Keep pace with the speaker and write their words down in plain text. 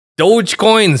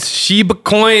Dogecoins, Shiba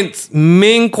coins,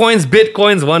 Ming coins,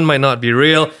 Bitcoins. One might not be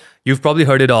real. You've probably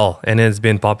heard it all, and it's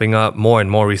been popping up more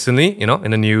and more recently, in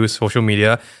the news, social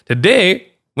media. Today,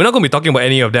 we're not going to be talking about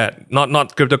any of that, not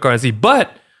cryptocurrency,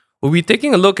 but we'll be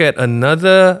taking a look at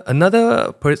another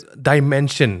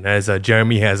dimension, as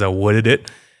Jeremy has worded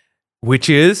it, which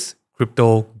is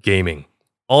crypto gaming.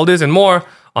 All this and more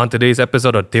on today's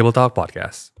episode of Table Talk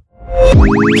Podcast.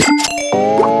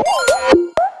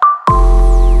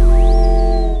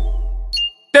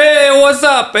 Hey, what's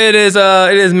up? It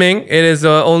is Ming. It is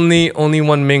only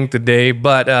one Ming today,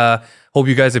 but hope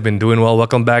you guys have been doing well.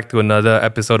 Welcome back to another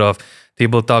episode of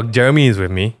Table Talk. Jeremy is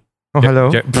with me. Oh, hello.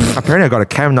 Apparently I got a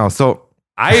cam now, so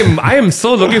I am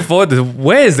so looking forward to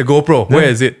where is the GoPro? Where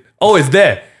is it? Oh, it's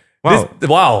there. Wow.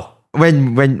 Wow.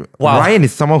 When Wow. Ryan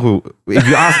is someone who, if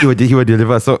you ask, he will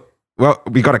deliver. So,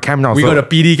 we got a cam now. We got a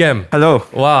PD cam. Hello.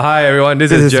 Wow, hi everyone. This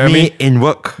This is is Jeremy. me in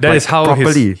work. That is how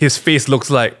properly. his face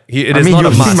looks like. It I is mean, not a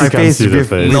you've seen mask. my face see the with,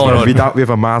 face. No. without with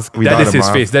a mask. Without That is a his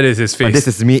mask. face. That is his face. But this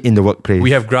is me in the workplace.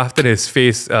 We have grafted his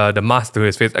face, the mask to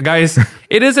his face. Guys,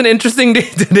 it is an interesting day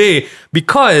today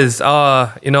because,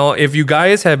 if you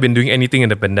guys have been doing anything in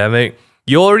the pandemic,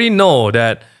 you already know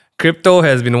that crypto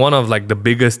has been one of like the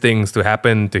biggest things to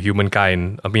happen to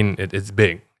humankind. I mean, it's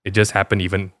big. It just happened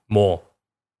even more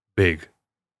big.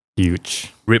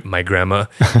 Huge. Rip my grammar.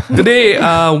 Today,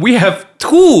 we have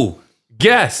two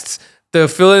guests to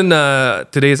fill in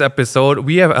today's episode.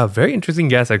 We have a very interesting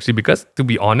guest actually because, to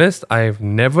be honest, I've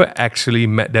never actually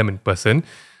met them in person.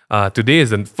 Today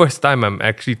is the first time I'm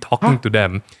actually talking to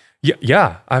them.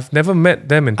 Yeah, I've never met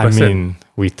them in person. I mean,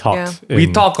 we talked. We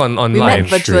talk online. We met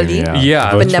virtually.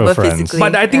 Yeah. But virtual never friends. physically.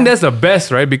 But I think that's the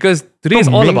best, right? Because today is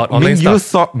all Ming- about online Ming, you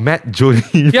stuff. met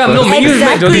Jolene Yeah, no, Ming, you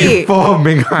met Exactly. Jolene. before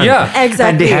Ming. Yeah. And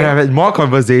Exactly. they have had more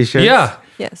conversations. Yeah.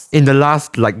 Yes. In the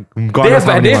last, God They've knows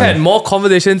how many had months. more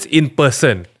conversations in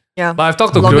person. Yeah. But I've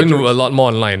talked to Longer Jolene duration. a lot more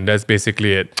online. That's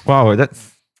basically it. Wow,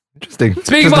 that's interesting.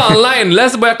 Speaking about online,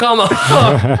 let's welcome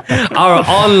our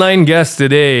online guest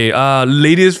today.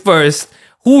 Ladies first.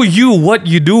 Who you? What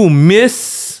you do,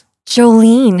 Miss?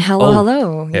 Jolene, hello, Oh.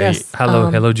 hello. Hey, Yes.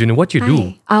 hello, Junior. What you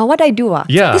do? Hi. What I do?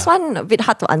 Yeah. This one a bit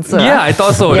hard to answer. Yeah, I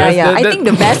thought so. Yeah, That's- yeah. that- I think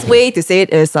the best way to say it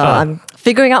is I'm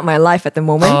figuring out my life at the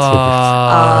moment.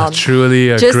 Truly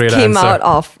a Just great came answer. out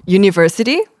of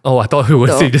university. Oh, I thought we would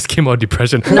So- say just came out of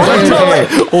depression. No, okay.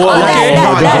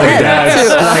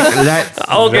 Let's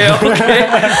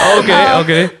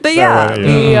Okay. But yeah,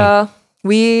 Yeah.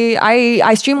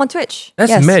 I stream on Twitch. That's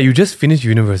yes. mad. You just finished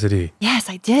university. Yes,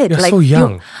 I did. You're so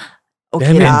young. Okay,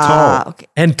 Damn it. And tall. Okay.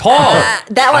 And tall.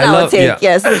 That one I would take.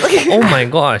 Yes. Oh my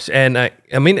gosh. And I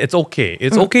mean, it's okay.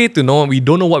 It's okay to know we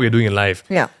don't know what we're doing in life.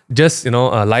 Yeah. Just,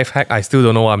 a life hack. I still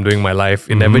don't know what I'm doing in my life.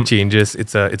 It never changes.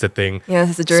 It's a thing. Yeah,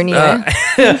 it's a journey. eh?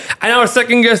 And our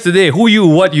second guest today, who you,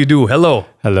 what you do. Hello.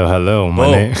 Hello. My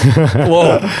Whoa. name.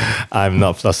 Whoa. I'm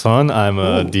not plus one. I'm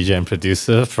a DJ and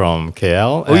producer from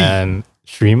KL Oi. and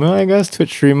streamer, I guess,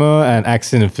 Twitch streamer and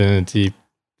Axie Infinity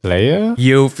player.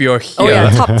 If you're here. Oh yeah,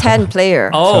 top 10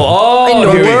 player. Oh, In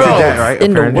the here we world. go. that, right?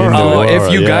 In the Apparently. world. Oh, world,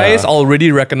 if you yeah. guys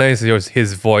already recognize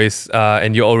his voice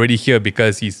and you're already here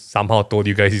because he's somehow told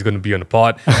you guys he's going to be on the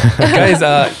pod. Guys,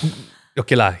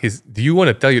 okay lah. Do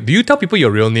you tell people your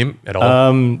real name at all?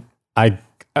 I'm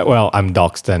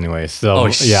doxed anyway. So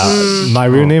Oh, my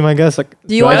real name, I guess. Like,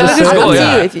 Do you want to let's just up go, to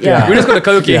yeah. you if yeah. We're just going to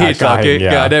call you KH. Yeah, lah, okay? Kahin,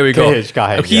 yeah. There we go. KH,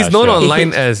 Kahin, He's yeah, known sure.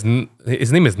 online as,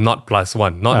 his name is Not Plus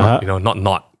One. Not.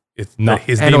 It's Not.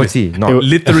 his name is NOT, not.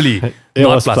 literally It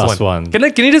Not was plus one. Can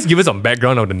you just give us some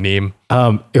background of the name?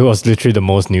 It was literally the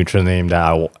most neutral name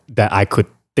that I could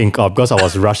think of because I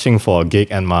was rushing for a gig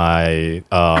and my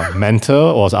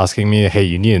mentor was asking me, "Hey,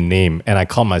 you need a name," and I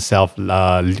called myself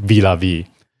Villa V.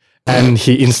 And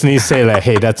he instantly said like,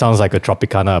 "Hey, that sounds like a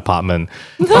Tropicana apartment."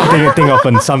 think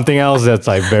of something else that's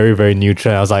like very, very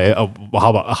neutral. I was like,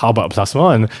 how about plus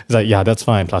one? He's like, yeah, that's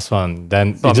fine, plus one.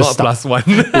 Then So it I'm just not stuck. plus one.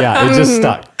 Yeah, it just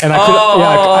stuck. And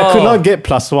I could not get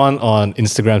plus one on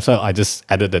Instagram, so I just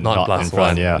added the Not dot plus in front.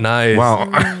 one. Yeah. Nice. Wow.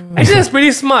 Actually, that's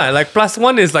pretty smart. Like plus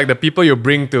one is like the people you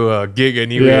bring to a gig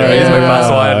anyway. Right? It's my plus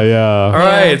one. Yeah. All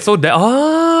right. So that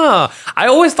I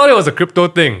always thought it was a crypto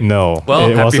thing. No. Well,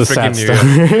 it happy was a freaking sad New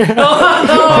story. Year.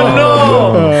 Oh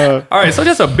no! All right. So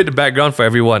just a bit of background for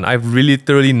everyone. I've really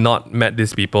literally not met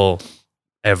these people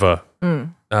ever.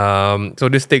 So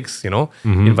this takes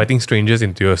inviting strangers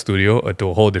into your studio to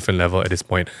a whole different level at this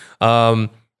point.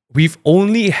 We've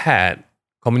only had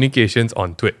communications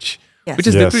on Twitch, Yes. which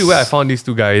is Yes. literally where I found these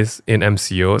two guys in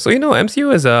MCO. So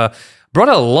MCO has brought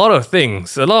a lot of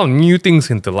things, a lot of new things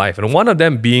into life, and one of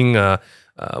them being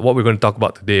what we're going to talk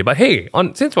about today. But hey,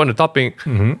 since we're on the topic,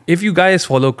 if you guys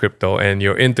follow crypto and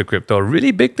you're into crypto, a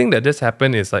really big thing that just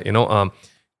happened is like,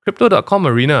 Crypto.com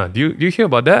Arena. Do you hear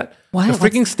about that? What? The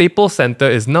freaking Staples Center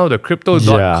is now the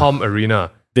Crypto.com Arena.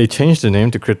 They changed the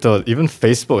name to crypto. Even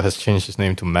Facebook has changed its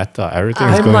name to Meta. Everything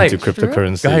is I'm going like, to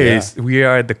cryptocurrency. Guys, we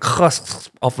are at the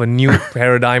cusp of a new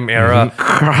paradigm era.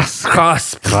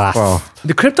 Cusp. Yeah. Wow.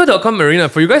 The Crypto.com Arena,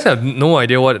 for you guys have no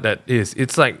idea what that is.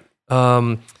 It's like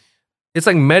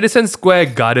Madison Square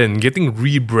Garden getting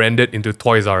rebranded into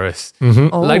Toys R Us.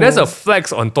 Like that's a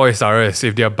flex on Toys R Us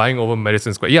if they're buying over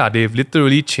Madison Square. Yeah, they've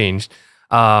literally changed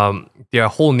their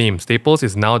whole name. Staples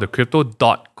is now the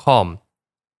Crypto.com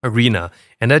Arena.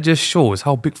 And that just shows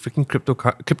how big freaking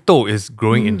crypto is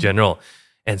growing in general.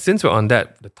 And since we're on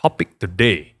that, the topic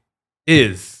today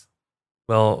is,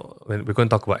 well, we're going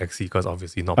to talk about XE because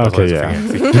obviously not Okay, Xi yeah.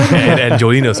 and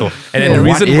Jolene also. And then the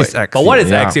What reason is why, XE? but what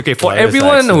is Yeah. XE? Okay, for What is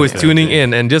everyone XE? who is tuning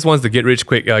in and just wants to get rich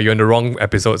quick, you're in the wrong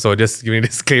episode. So just giving a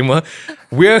disclaimer.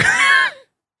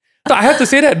 So I have to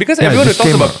say that because everyone who talks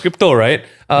disclaimer. about crypto, right,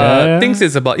 Yeah. thinks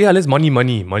it's about, let's money, Yeah,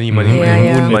 moon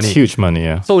yeah. money. It's huge money,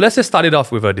 yeah. So let's just start it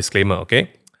off with a disclaimer, okay?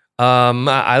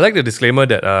 I like the disclaimer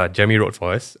that Jeremy wrote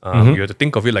for us. You have to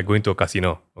think of it like going to a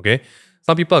casino, okay?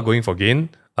 Some people are going for gain,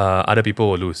 other people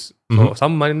will lose. So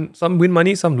some win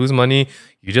money, some lose money.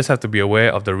 You just have to be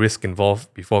aware of the risk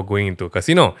involved before going into a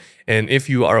casino. And if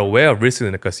you are aware of risk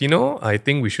in a casino, I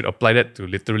think we should apply that to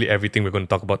literally everything we're going to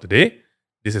talk about today.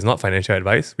 This is not financial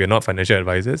advice. We are not financial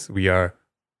advisors. We are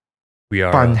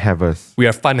Fun havers. we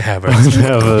are fun havers.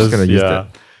 Just gonna use that.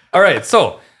 All right,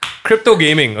 so crypto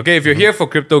gaming. Okay, if you're here for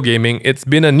crypto gaming, it's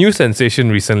been a new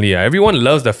sensation recently. Everyone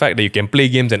loves the fact that you can play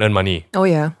games and earn money. Oh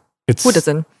yeah. It's, Who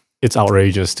doesn't? It's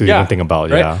outrageous to even think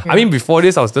about, right? yeah. I mean, before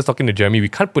this, I was just talking to Jeremy. We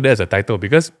can't put that as a title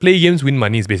because play games win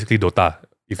money is basically Dota.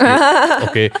 If you,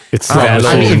 okay, It's I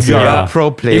mean, if you're Yeah. a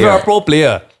pro player. if you're a pro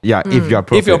player, if you're a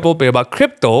pro if you're a player. pro player, but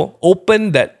crypto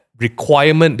opened that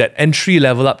requirement, that entry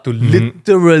level up to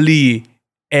literally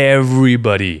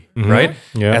everybody, right?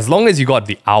 Yeah. As long as you got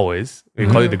the hours, we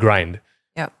call it the grind.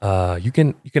 Yep. You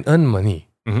can earn money,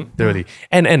 literally.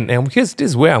 And here's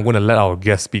this is where I'm going to let our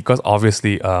guests speak because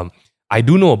obviously, I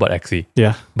do know about XE,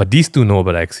 Yeah. but these two know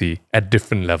about XE at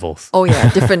different levels. Oh yeah,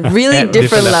 really At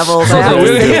different levels. So I have to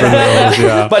really say. different levels,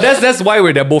 yeah. But that's why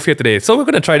they're both here today. So we're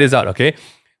gonna try this out, okay?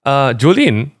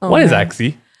 Jolene, what is man.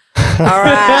 XE? All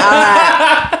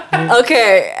right.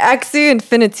 Okay, Axie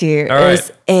Infinity All right.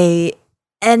 is a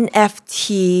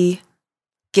NFT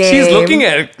game. She's looking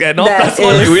at all that plus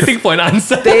one, like is waiting for an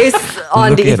answer. based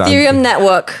on the Looking at the Ethereum answer.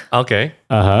 network, Okay.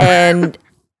 and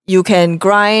you can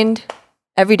grind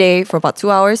every day for about 2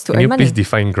 hours to Can earn you money. please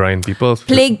define grind? People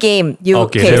Play game.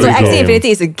 Okay, there so we go. Axie Infinity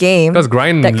is a game. because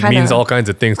grind that kinda- means all kinds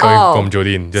of things coming Oh. from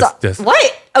Jolene. So- Just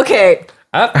what? Okay.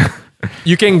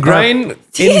 you can grind in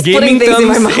He's gaming putting things in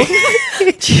my terms. mouth.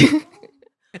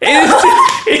 It's-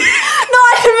 No,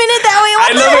 I didn't mean it that way. What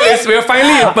I the love heck? it. We're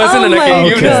finally in person Oh and I can my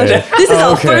give God. this. This is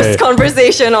our Okay. first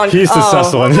conversation on. He's the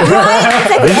sus one. Right,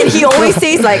 exactly. And he always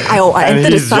says like, I And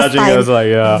entered the he's sus judging time. us like,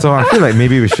 yeah. So I feel like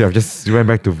maybe we should have just went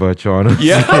back to virtual.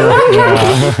 Yeah.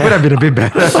 Would have been a bit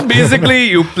better. So basically,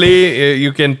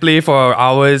 you can play for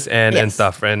hours and Yes.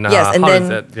 stuff. And Yes, and how then does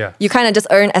that? Yeah. you kind of just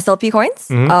earn SLP coins,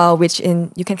 which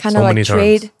you can kind So of many like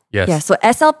trade. terms. Yes. Yeah. So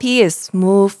SLP is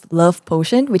Smooth Love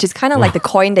Potion, which is kind of like the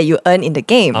coin that you earn in the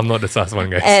game. I'm not the sus one,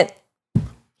 guys. And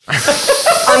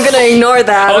I'm gonna ignore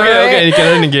that. Okay, alright? okay, you can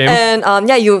earn the game.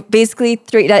 And you basically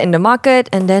trade that in the market,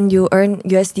 and then you earn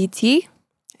USDT,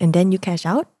 and then you cash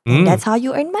out, and that's how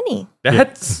you earn money.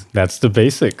 That's That's the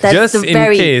basic. That's just the in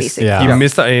very case basic. Yeah. you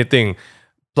missed out anything.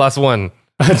 +1.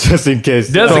 Just in case.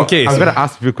 Just So in case. I'm gonna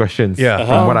ask a few questions Yeah.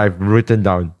 from what I've written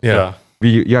down. Yeah.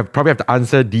 You probably have to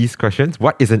answer these questions.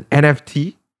 What is an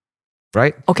NFT?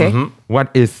 Right? Okay. What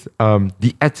is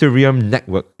the Ethereum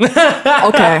network?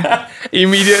 Okay.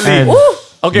 Immediately. And-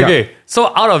 Okay, Yeah. okay.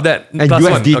 So out of that, And +1.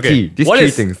 USDT. Okay. These What three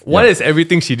is- things. What Yeah. is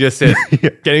everything she just said?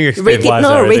 Can you explain? Rate it. Why is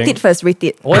No, rate everything- it first. Rate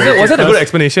it. Was it a good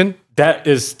explanation? That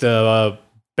is the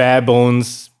bare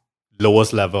bones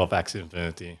lowest level of Axie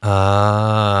Infinity.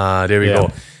 Ah, there we Yeah.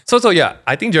 go. So yeah,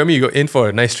 I think Jeremy, you go in for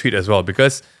a nice treat as well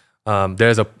because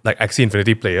there's a like Axie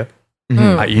Infinity player,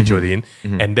 i.e. Jolene,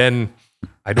 and then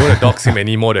I don't want to dox him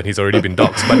any more than he's already been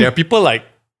doxed. But there are people like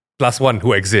 +1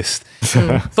 who exist.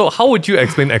 So how would you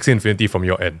explain Axie Infinity from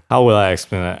your end? How will I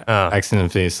explain that? Ah. Axie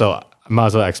Infinity. So I might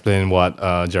as well explain what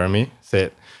Jeremy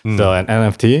said. Hmm. So an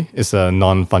NFT is a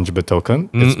non-fungible token.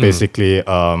 It's basically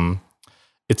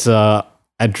it's a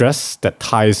address that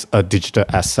ties a digital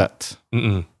asset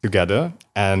together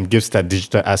and gives that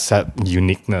digital asset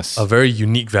uniqueness. A very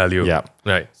unique value. Yeah.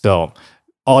 Right. So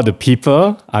all the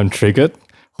people I'm triggered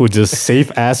who just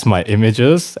save as my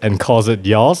images and calls it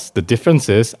yours. The difference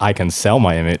is I can sell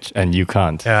my image and you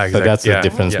can't. Yeah, So exactly. that's Yeah. the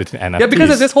difference Yeah. between NFTs. Yeah, because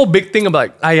there's this whole big thing about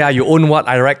you own what?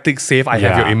 I right click save, I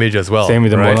have your image as well. Same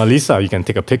with the right? Mona Lisa. You can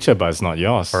take a picture, but it's not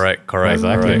yours. Correct.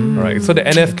 Exactly. Correct. So the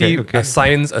NFT Okay.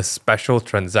 assigns a special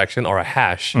transaction or a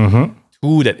hash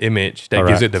to that image that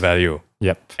gives it Correct. the value.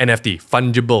 Yep. NFT,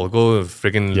 fungible. Go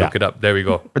freaking Yeah. look it up. There we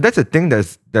go. But that's a thing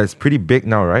that's pretty big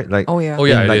now, right? Like Oh, yeah. Oh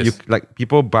yeah, like it is. like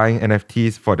people buying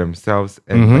NFTs for themselves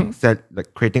and like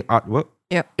creating artwork.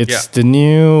 Yep. It's the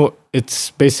new,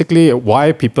 it's basically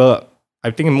why people,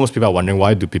 I think most people are wondering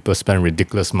why do people spend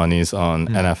ridiculous monies on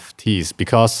NFTs?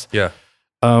 Because Yeah.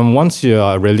 once you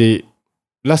are really,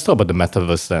 let's talk about the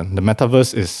metaverse then. The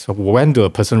metaverse is when do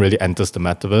a person really enters the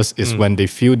metaverse is when they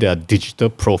feel their digital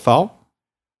profile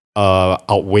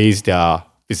outweighs their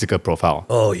physical profile.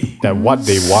 Oh yeah. That what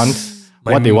they want,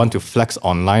 what they want to flex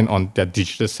online on their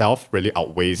digital self really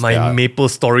outweighs My their, Maple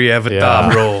Story avatar,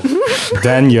 Yeah. bro.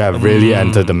 then you have really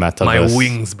entered the metaverse. My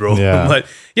wings, bro. Yeah. But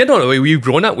we've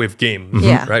grown up with games,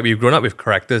 Yeah. right? We've grown up with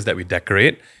characters that we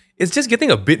decorate. It's just getting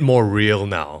a bit more real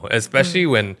now, especially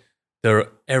when the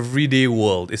everyday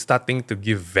world is starting to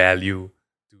give value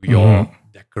to your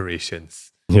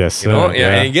decorations. Yes. You know, sir.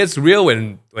 and it gets real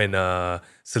when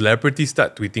celebrities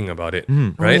start tweeting about it,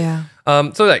 right? yeah.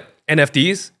 So like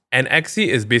NFTs and Axie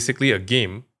is basically a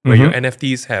game where your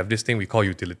NFTs have this thing we call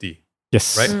utility,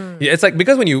 Yes. right? Yeah, it's like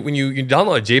because when you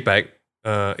download a JPEG,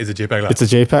 it's a JPEG, lah. It's a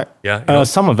JPEG. Yeah, you know.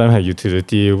 Some of them have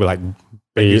utility like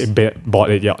bought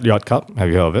it yacht cup. Have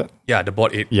you heard of it? Yeah, the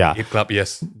bot 8, Yeah. 8 Club,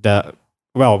 yes. That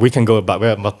well, we can go, but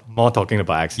we're more talking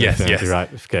about Axie Yes, Infinity, yes. right?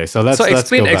 Okay, so let's So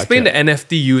explain go back explain to the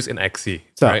NFT use in Axie,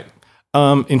 So, right?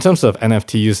 In terms of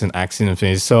NFT use in Axie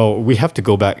Infinity, so we have to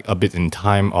go back a bit in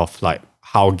time of like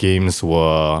how games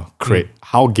were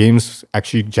how games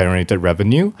actually generated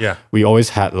revenue. Yeah. We always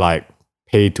had like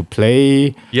pay to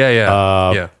play.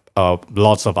 Yeah.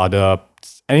 Lots of other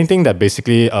anything that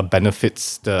basically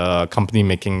benefits the company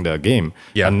making the game.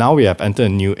 Yeah. And now we have entered a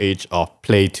new age of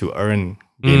play to earn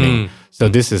gaming. So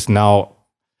this is now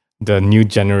the new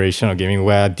generation of gaming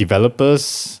where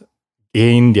developers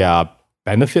gain their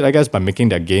benefit, I guess, by making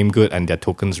their game good and their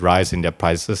tokens rise in their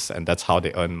prices, and that's how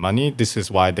they earn money. This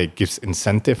is why they gives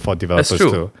incentive for developers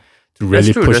true. to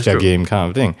really true, push that's their true. game kind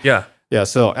of thing. Yeah. Yeah,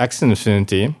 so Axie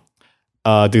Infinity,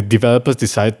 the developers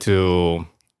decide to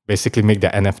basically make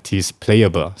their NFTs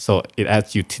playable. So it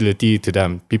adds utility to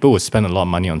them. People would spend a lot of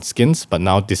money on skins, but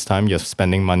now this time you're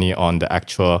spending money on the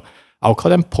actual, I'll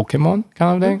call them Pokemon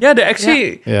kind of thing. Yeah, they're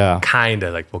actually Yeah. kind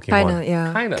of like Pokemon. Kinda,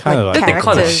 yeah. Kind of. Kinda like they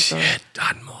cost a characters, shit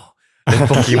ton more than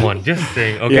Pokemon. Just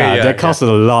saying. Okay, yeah, that costs a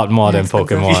lot more than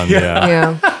Pokemon. Yeah.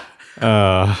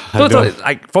 Yeah. So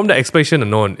like from the explanation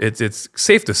alone, it's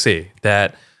safe to say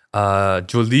that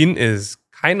Jolene is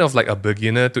kind of like a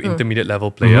beginner to intermediate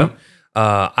level player.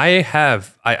 I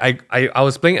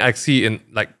was playing Axie in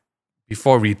like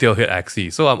before retail hit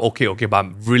Axie, so I'm okay, but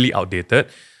I'm really outdated.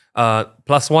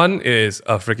 Plus one is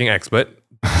a freaking expert,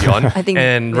 Dion. I think-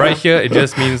 and right here it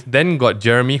just means then got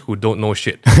Jeremy who don't know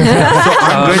shit.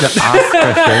 I'm going to ask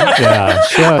questions Yeah,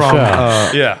 sure, from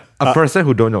sure. Yeah. a person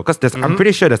who don't know, because I'm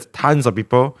pretty sure there's tons of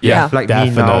people Yeah. like me now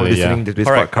Definitely, listening to this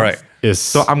Correct, podcast. correct. Is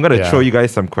So I'm gonna throw you guys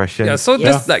some questions. Yeah, so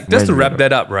just to When wrap you-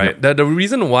 that up, right? The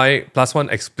reason why Plus One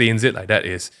explains it like that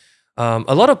is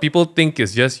a lot of people think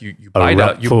it's just you buy a the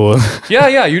rug pool.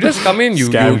 you just come in, you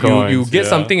Scam you coins, get yeah.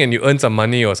 something and you earn some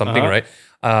money or something, right?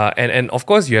 And of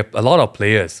course you have a lot of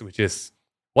players, which is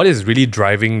what is really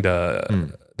driving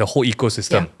the whole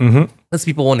ecosystem. Because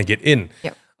people want to get in.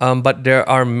 Yep. But there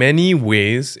are many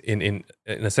ways in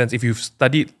a sense, if you've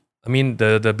studied, I mean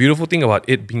the beautiful thing about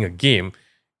it being a game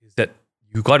is that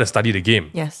you gotta study the game.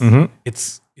 Yes.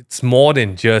 It's more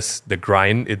than just the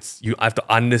grind. It's you have to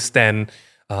understand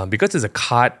because it's a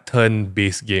card turn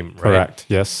based game, right? Correct,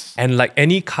 yes. And like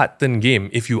any card turn game,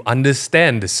 if you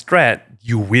understand the strat,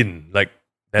 you win. Like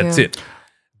that's Yeah. it.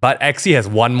 But Axie has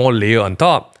one more layer on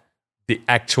top, the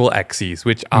actual Axies,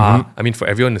 which are, I mean, for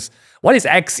everyone, what is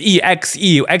Xe?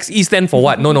 Xe stand for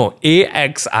what? No,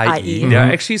 AXIE. They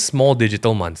are actually small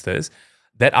digital monsters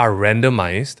that are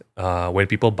randomized when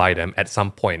people buy them at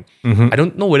some point. I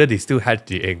don't know whether they still hatch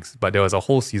the eggs, but there was a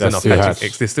whole season They of still hatching hatch.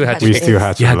 eggs. They still hatch We eggs. still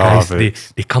hatch Yeah, a lot guys, of they,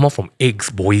 it. they come out from eggs,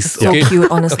 boys. So cute,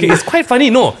 honestly. Okay, it's quite funny.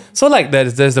 No, so like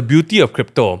there's the beauty of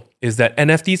crypto is that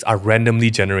NFTs are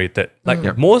randomly generated.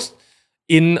 Like most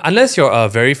unless you're a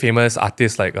very famous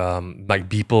artist like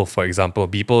Beeple, for example.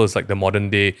 Beeple is like the modern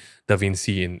day Da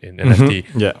Vinci in NFT.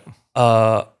 Yeah.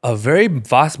 A very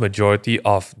vast majority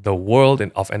of the world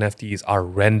of NFTs are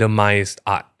randomized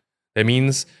art. That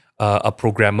means a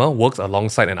programmer works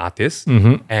alongside an artist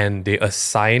and they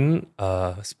assign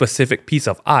a specific piece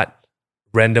of art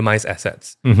randomized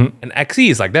assets. And Axie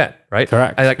is like that, right?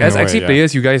 Correct. Like, In as a way, Axie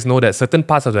players, you guys know that certain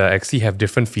parts of the Axie have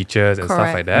different features and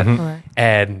stuff like that. Correct.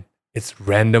 And it's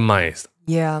randomized.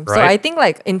 Yeah. So Right? I think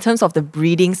like in terms of the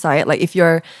breeding side, like if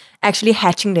you're actually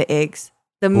hatching the eggs,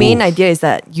 the main idea is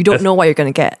that you don't know what you're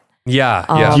gonna get. Yeah,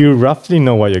 yeah. You roughly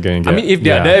know what you're going to I get. mean, if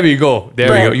there we go.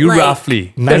 There we But go. You like-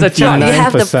 roughly. There's a 99 chance. You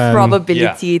have the 9%,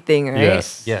 probability thing, right?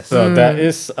 Yes. Yes. So there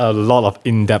is a lot of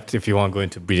in-depth if you want to go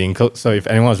into breeding code. So if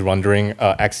anyone's wondering,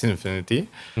 Axie Infinity,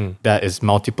 there is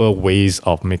multiple ways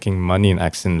of making money in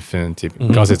Axie Infinity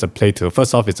because it's a play to.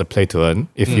 First off, it's a play to earn.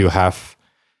 If you have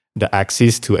the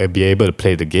access to be able to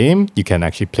play the game, you can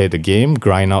actually play the game,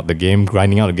 grind out the game.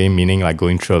 Grinding out the game meaning like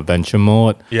going through adventure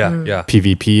mode, Yeah.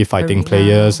 PvP, fighting Arena.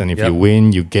 players, and if Yep. you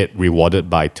win, you get rewarded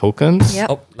by tokens, Yep.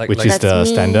 Oh, like, which like, is the That's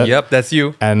me. standard. Yep, that's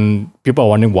you. And people are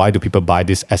wondering why do people buy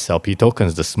these SLP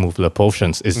tokens, the Smoother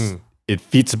Potions? It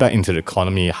feeds back into the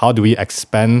economy. How do we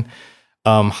expand?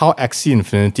 How Axie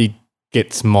Infinity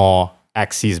gets more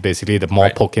Axies, basically, the more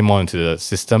Right. Pokemon into the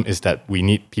system is that we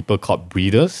need people called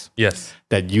breeders Yes.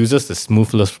 that uses the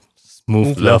Smooth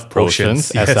Love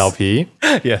Potions, Yes. SLP,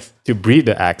 Yes. to breed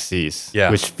the Axies, Yeah.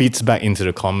 which feeds back into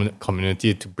the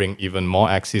community to bring even more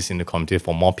Axies in the community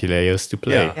for more players to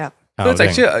play. Yeah. Yeah. So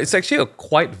it's actually a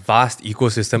quite vast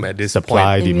ecosystem at this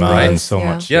Supply, point. demand, Right. so Yeah.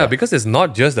 much. Yeah, because it's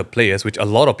not just the players, which a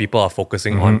lot of people are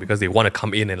focusing on because they want to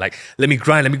come in and like, let me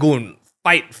grind, let me go and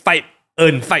fight,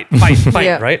 earn, fight,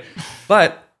 Yeah. right?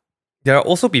 But there are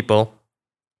also people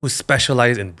who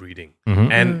specialize in breeding.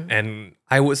 And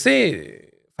I would say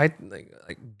like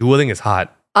dueling is hard.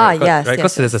 right? Yes, Right? yes,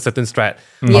 Because there's a certain strat.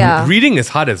 Yeah. Breeding is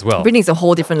hard as well. Breeding is a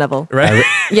whole different level. Right?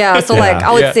 Yeah. So like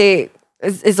I would Yeah. say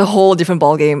it's a whole different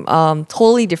ball game.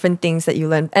 Totally different things that you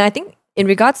learn. And I think in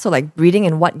regards to like breeding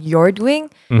and what you're doing,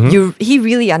 he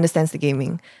really understands the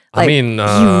gaming. I Like, mean,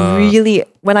 he really.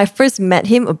 When I first met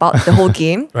him about the whole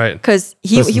game, Right. Because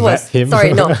he First was met him?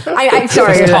 sorry, no, I'm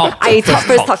sorry. First talked. I first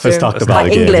talked to First him. talked about my the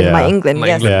game, England, yeah. my England, My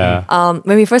yes. England. Yeah.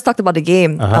 When we first talked about the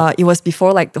game, it was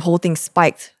before like the whole thing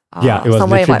spiked. Yeah, it was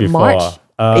somewhere in literally like March,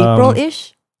 before.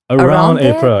 April-ish. Around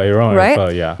there, April,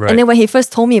 right? yeah. Right. And then when he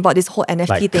first told me about this whole NFT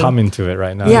Like thing, come into it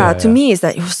right now. yeah, to me, it's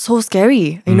that it was so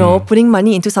scary, you know, putting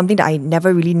money into something that I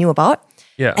never really knew about.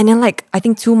 Yeah. And then, like, I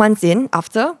think 2 months in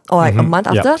after, or like a month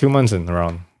after, Yeah, 2 months in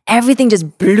around. everything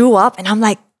just blew up. And I'm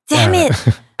like, damn it,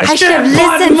 I should have should've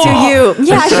bought listened to more. you.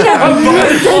 Yeah, I should have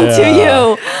listened to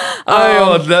you.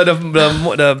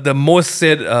 The most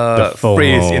said FOMO.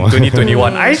 phrase in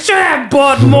 2021. I should have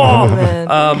bought more.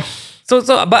 Man.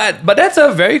 But that's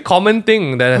a very common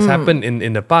thing that has happened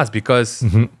in the past because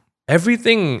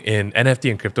everything in NFT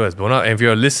and crypto has blown up. And if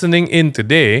you're listening in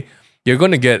today, you're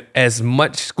going to get as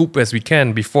much scoop as we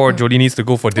can before Jodie needs to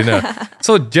go for dinner.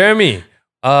 So Jeremy,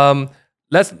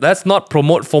 let's not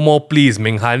promote FOMO, please,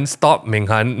 Minghan. Stop,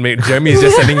 Minghan. Jeremy is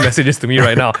just sending messages to me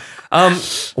right now.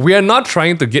 We are not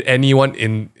trying to get anyone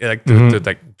in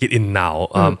to get in now.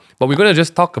 But we're gonna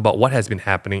just talk about what has been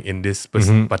happening in this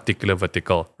particular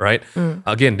vertical, right?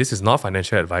 Again, this is not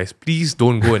financial advice. Please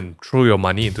don't go and throw your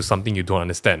money into something you don't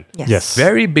understand. Yes.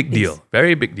 Very big deal.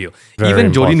 Very big deal. Very Even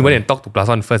Jolene important. went and talked to Plus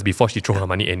One first before she threw her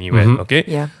money anywhere. Okay.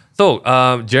 Yeah. So,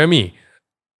 Jeremy,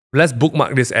 let's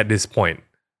bookmark this at this point.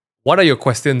 What are your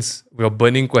questions, your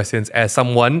burning questions as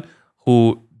someone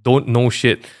who don't know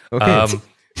shit Okay.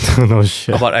 No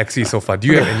shit. about Axie so far? Do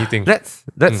you have anything? Let's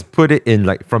put it in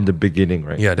like from the beginning,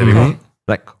 right? Yeah, there we go.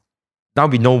 Like now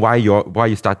we know why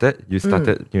you started. You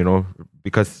started,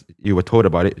 because you were told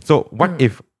about it. So what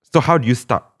if? So how do you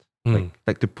start?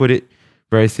 Like to put it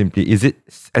very simply, is it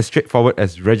as straightforward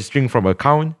as registering from an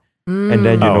account and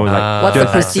then What's the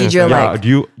just- procedure yeah, like?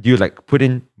 do you like put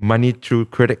in money through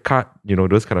credit card?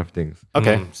 Those kind of things.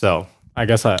 Okay, so I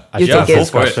guess I You should take ask it. this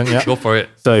question. Yeah. Go for it.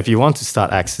 So if you want to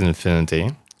start Axie Infinity,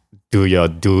 do your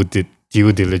due diligence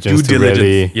Due to really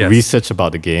diligence, yes. research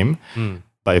about the game.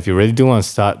 But if you really do want to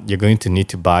start, you're going to need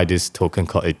to buy this token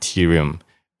called Ethereum.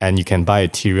 And you can buy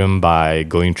Ethereum by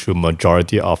going through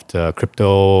majority of the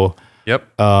crypto Yep.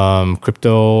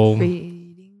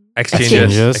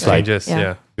 Exchanges, like- Exchanges. Yeah.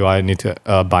 Yeah. do I need to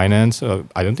Binance?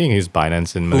 I don't think it's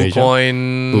Binance in Malaysia.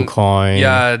 KuCoin. KuCoin.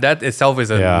 Yeah, that itself is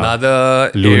Yeah.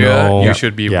 another Luno. area you Yeah.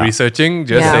 should be Yeah. researching.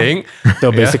 Just Yeah. saying.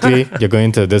 So basically, you're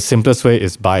going to, the simplest way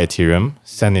is buy Ethereum,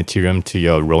 send Ethereum to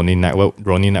your Ronin network.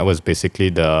 Ronin network is basically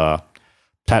the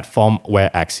platform where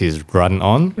Axie is run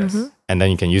on. And then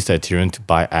you can use the Ethereum to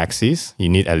buy Axies. You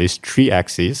need at least 3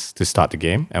 Axies to start the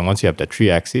game. And once you have the 3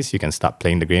 Axies, you can start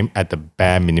playing the game at the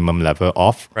bare minimum level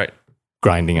of Right.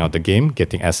 grinding out the game,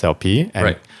 getting SLP. And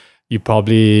Right. you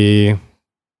probably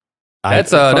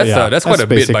That's quite a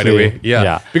bit, by the way. basically-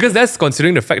 Yeah. Because that's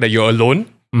considering the fact that you're alone,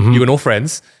 you got no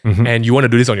friends, and you want to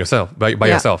do this on yourself, by Yeah.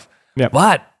 yourself. Yeah.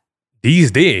 But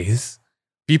these days,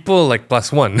 people like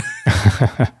Plus One,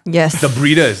 Yes. the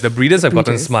breeders have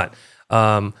gotten Breeders. smart.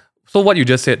 So what you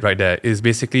just said right there is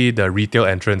basically the retail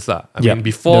entrance lah. I Yeah, mean,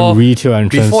 before the retail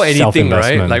entrance, before anything, right?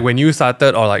 self-investment. Like when you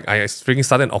started, or like I freaking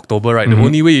started in October, right? The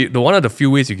only way, one of the few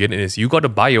ways you get in is you got to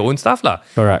buy your own stuff lah.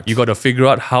 Correct. You got to figure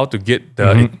out how to get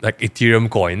the like Ethereum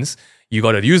coins. You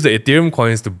got to use the Ethereum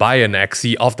coins to buy an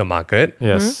Axie off the market,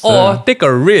 Yes. or take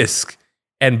a risk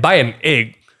and buy an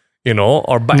egg,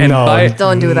 or buy No. buy.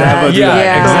 Don't do that. Never do Yeah,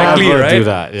 that. exactly, Never right? do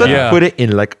that. But Yeah. Yeah. put it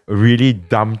in like really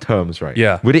dumb terms, right?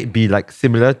 Yeah. Would it be like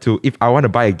similar to if I want to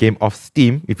buy a game off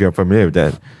Steam, if you're familiar with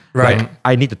that, Right. like,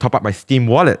 I need to top up my Steam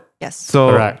wallet. Yes.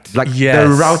 So Correct. like Yes. the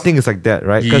routing is like that,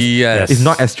 right? 'Cause Yes. it's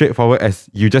not as straightforward as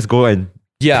you just go and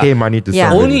Yeah. pay money to Yeah.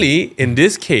 somebody. Only in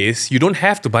this case, you don't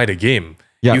have to buy the game.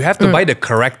 Yeah. You have to buy the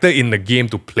character in the game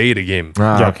to play the game.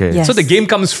 Ah, Yeah. okay. Yes. So the game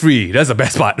comes free. That's the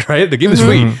best part, right? The game is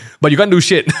free, but you can't do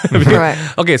shit. Correct.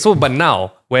 Okay, so but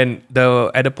now when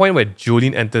at the point where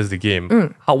Jolene enters the game,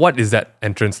 what is that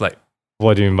entrance like?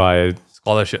 What do you mean by?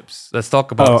 Scholarships. Let's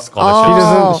talk about Oh.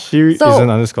 scholarships. She So- isn't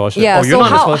under scholarship. Yeah, Oh, you're so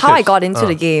not on how I scholarships. got into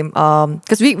the game,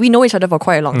 because we know each other for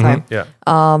quite a long time. Yeah.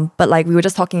 But like we were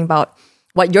just talking about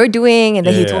what you're doing, and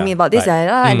then he Yeah, told me about this, like,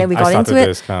 and then we I got into started it.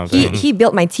 this kind of He thing. he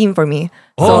built my team for me.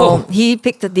 Oh. So he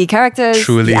picked the characters,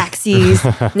 Truly. the Axies.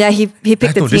 Yeah, he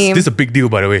picked the No, team this is a big deal,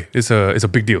 by the way. It's a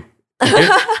big deal. Okay?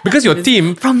 Because your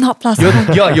team, from Not Plus.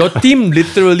 your team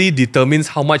literally determines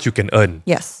how much you can earn.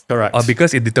 Yes. Correct.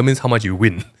 Because it determines how much you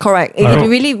win. Correct. It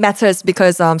really matters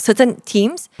because certain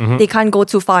teams they can't go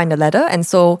too far in the ladder, and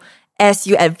so as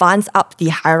you advance up the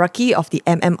hierarchy of the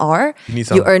MMR, You need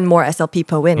you some- earn more SLP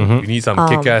per win. You need some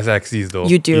kick-ass Axies though.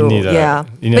 You do, You need a, yeah.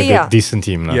 You need But a yeah, decent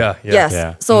team. No? yeah. yes.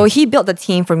 Yeah. So he built the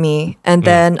team for me, and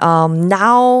then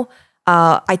now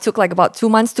I took like about 2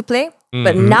 months to play.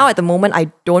 But now at the moment,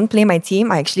 I don't play my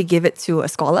team. I actually give it to a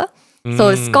scholar.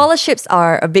 So scholarships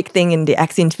are a big thing in the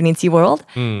Axie Infinity world.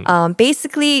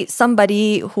 Basically,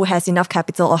 somebody who has enough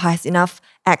capital or has enough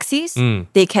Axies,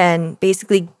 they can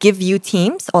basically give you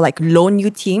teams or like loan you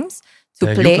teams to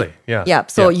And you play. play, yeah. Yeah.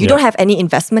 So Yeah. you don't have any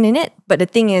investment in it. But the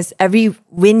thing is, every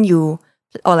win you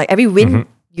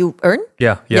earn.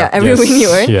 Yeah. Every Yes, win you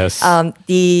earn, yes.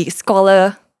 the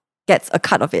scholar gets a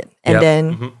cut of it, and Yep.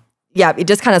 then it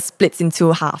just kind of splits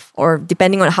into half, or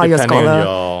depending on how your Depending on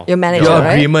scholar, your manager, Your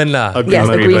right? agreement lah. Agreement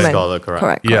with the agreement. scholar,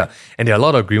 correct. Yeah, and there are a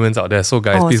lot of agreements out there. So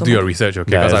guys, Oh, please so do your many. research, okay?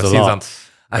 Yeah, Because I've there's a seen lot.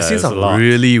 I've seen There's a some lot.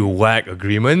 really whack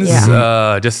agreements.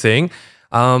 Yeah. Just saying.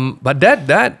 But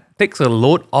that takes a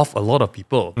load off a lot of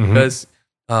people because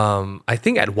I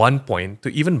think at one point to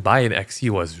even buy an Axie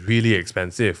was really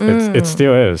expensive. It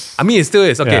still is. I mean, it still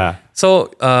is okay. Yeah.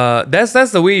 So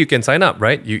that's the way you can sign up,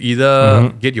 right? You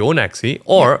either get your own Axie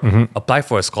or apply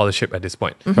for a scholarship at this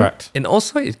point. Correct. And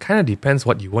also, it kind of depends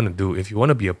what you want to do. If you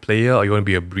want to be a player or you want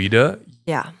to be a breeder,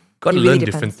 Yeah, got to It learn really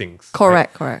different depends. things.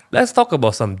 Correct, right? correct. Let's talk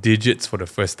about some digits for the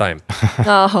first time.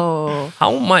 Oh,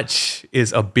 How much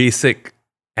is a basic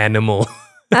animal?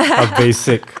 A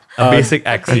basic. A basic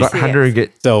I Axie. got 100 ringgit.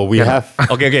 So we have.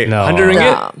 Okay. No. 100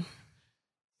 ringgit. yeah.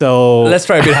 So Let's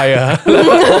try a bit higher.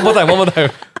 One more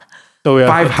time. So we have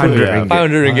 500 ringgit.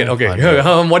 500 ringgit. Okay.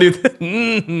 500. What do you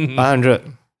think? 500.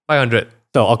 500.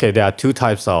 So okay, there are two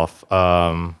types of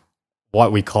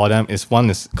what we call them. One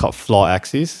is called floor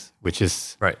axes, which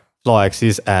is Right. floor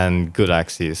axes and good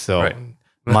axes. So Right.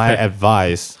 my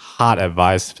advice, hard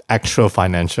advice, actual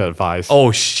financial advice.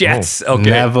 Oh, shit. Okay.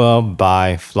 Never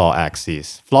buy floor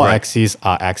axes. Floor Right. axes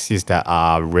are axes that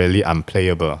are really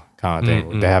unplayable kind of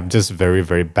thing. They have just very,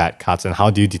 very bad cards. And how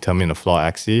do you determine a floor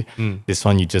axie? This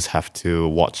one you just have to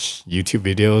watch YouTube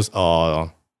videos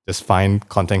or just find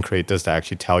content creators that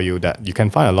actually tell you that you can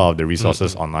find a lot of the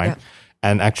resources online. Yeah.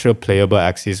 And actual playable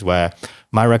axes where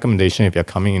my recommendation if you're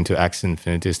coming into Axie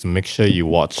Infinity is to make sure you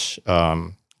watch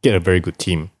get a very good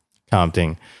team kind of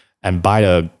thing and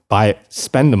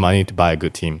spend the money to buy a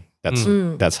good team.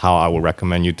 That's how I would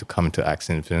recommend you to come to Axie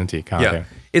Infinity kind of Yeah. thing.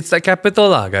 It's like capital,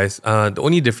 lah, guys. The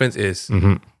only difference is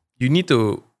you need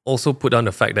to also put down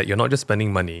the fact that you're not just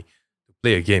spending money to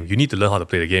play a game. You need to learn how to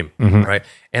play the game, right?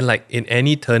 And like in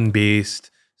any turn-based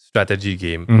strategy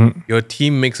game, your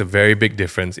team makes a very big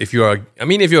difference. If you're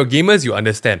gamers, you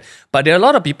understand. But there are a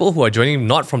lot of people who are joining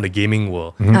not from the gaming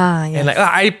world. Yes. And like,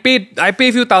 I pay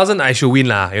a few thousand, I should win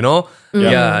lah, you know?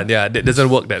 Yeah, that doesn't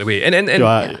work that way. And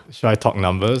Should I talk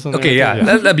numbers? okay,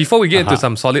 before we get into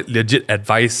some solid, legit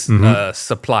advice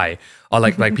supply or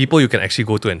like people you can actually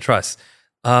go to and trust,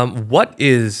 what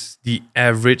is the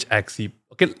average Axie?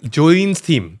 Okay, Jolene's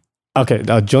team. Okay,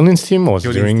 Jolene's team was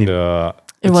Jolene's during team. the.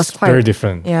 It was it's quite- very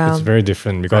different. yeah. It's very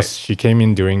different because she came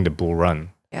in during the bull run.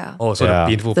 Yeah. Oh, so Yeah. the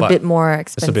painful It's a part. bit more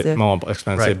It's a expensive. bit more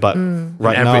expensive, Right. but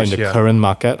right now average, in the yeah. current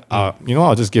market,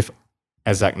 I'll just give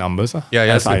exact numbers. Yeah,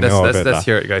 as I know of it. let's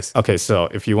hear it, guys. Okay, so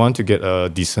if you want to get a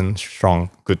decent, strong,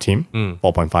 good team,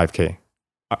 4.5k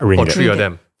For ringgit three of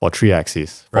them. for 3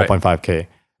 axes, Right. 4.5k.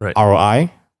 Right.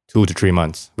 ROI 2 to 3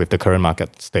 months with the current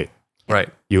market state. Right.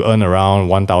 You earn around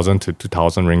 1,000 to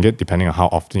 2,000 ringgit depending on how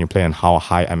often you play and how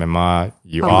high MMR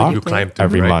you How are good You play. climb to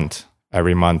every right? month.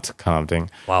 Every month kind of thing.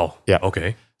 Wow. Yeah.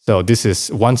 Okay. So this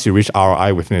is once you reach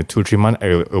ROI within the 2-3 months,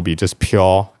 it'll be just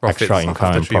pure Profits extra income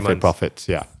after and 3 months. profits.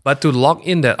 Yeah. But to lock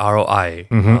in that ROI,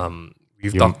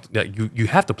 we've talked that you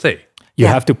have to play. You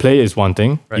Yeah. have to play is one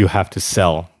thing. Right. You have to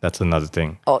sell. That's another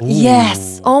thing. Oh,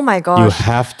 yes. Oh my You gosh.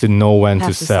 have to know when Have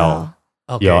to sell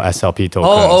Okay. your SLP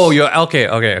tokens. you're okay.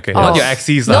 Not your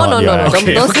axes. No, lah. no, Yeah. no.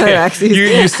 Okay, Those are axes.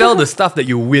 You sell the stuff that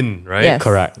you win, right? Yes.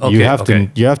 Correct. Okay, you have okay.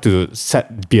 to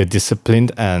be a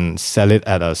disciplined and sell it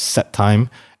at a set time,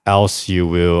 else you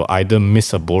will either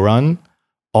miss a bull run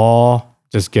or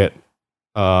just get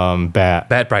bad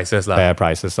Bad prices, lah.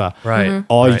 prices. Right.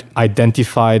 Or right.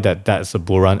 identify that that's a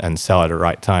bull run and sell at the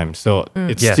right time. So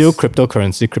it's Yes. still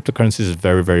cryptocurrency. Cryptocurrency is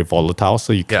very, very volatile.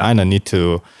 So you Yeah. kind of need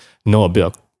to know a bit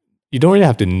of, you don't really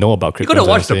have to know about cryptocurrency. You gotta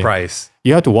watch the price.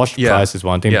 You have to watch the Yeah. price is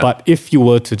one thing. Yeah. But if you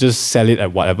were to just sell it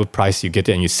at whatever price you get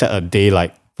it and you set a day,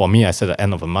 like for me, I set at the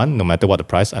end of a month, no matter what the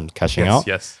price I'm cashing Yes. out,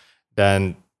 Yes.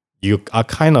 then you are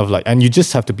kind of like, and you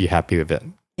just have to be happy with it.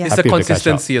 Yeah. It's the Happy with the cash out.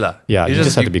 consistency, lah. Yeah, you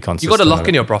just have to be You got to consistent lock with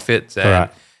in it. your profits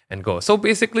Correct. and go. So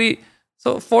basically,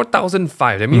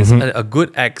 4,005. That means Mm-hmm. a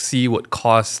good XC would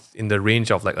cost in the range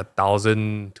of like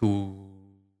 1,000 to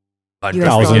US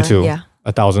 1,000 to Yeah.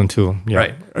 1,002. Yeah.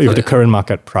 Right. If So- the current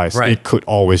market price, Right. it could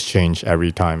always change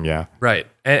every time. Yeah. right.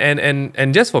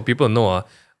 And just for people to know,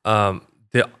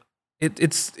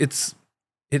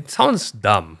 it sounds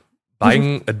dumb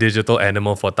buying a digital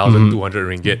animal for 1,200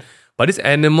 ringgit. But this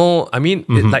animal, I mean,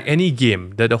 like any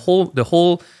game, the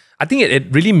whole, I think it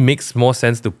really makes more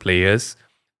sense to players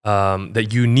that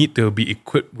you need to be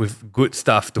equipped with good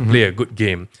stuff to play a good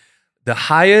game. The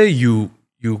higher you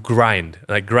grind,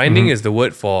 like grinding is the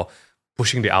word for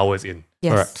pushing the hours in.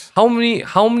 Yes. Correct.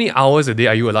 How many hours a day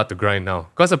are you allowed to grind now?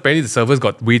 Because apparently the servers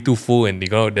got way too full and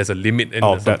there's a limit and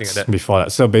Oh, something that's like that. before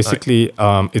that. So basically,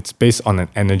 it's based on an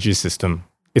energy system.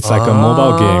 It's like a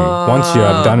mobile game. Once you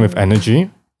are done with energy,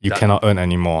 you cannot earn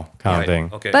anymore, kind Right, of thing.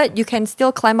 Okay. But you can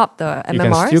still climb up the You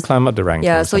MMRs. can still climb up the rankings.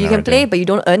 Yeah, so and you can play, everything. but you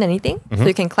don't earn anything. So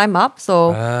you can climb up.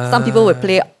 So some people would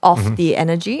play off the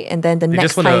energy, and then the you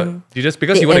next just wanna time because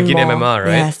they you want to earn gain more. MMR,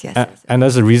 right? Yes, yes, yes. And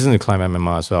there's a reason to climb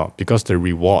MMR as well, because the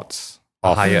rewards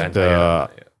of higher and the higher.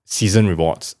 season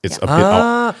rewards, it's a bit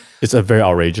Ah, it's a very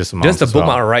outrageous amount. just the as well.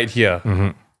 bookmark right here.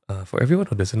 For everyone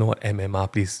who doesn't know what MMR,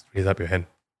 please raise up your hand.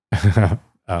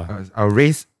 I'll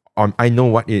raise on. I know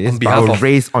what it is, On but behalf I'll of-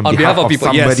 raise on behalf of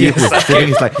people. Yes, somebody yes, who's okay. saying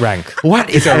it's like Rank. What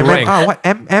is a rank. MMR? What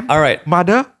MM? All right.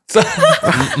 Mother?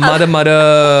 Mother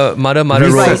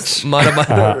Research.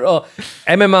 road.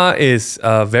 MMR is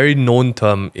a very known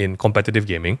term in competitive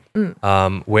gaming,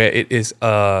 where it's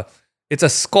a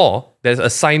score that's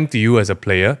assigned to you as a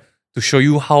player to show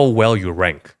you how well you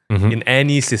rank in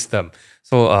any system.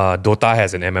 So Dota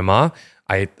has an MMR.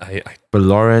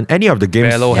 Valorant, any of the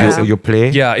games Valo has you play.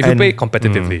 Yeah, if you and play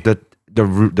competitively.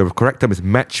 the correct term is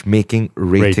matchmaking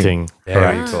rating. Rating. There you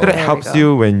Correct. go. So that There we helps go.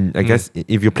 you when I guess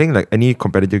if you're playing like any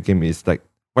competitive game, it's like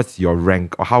what's your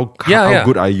rank or how Yeah.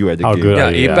 good are you at the How game? good Yeah,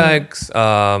 are you? Yeah. Apex,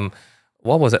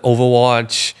 what was it?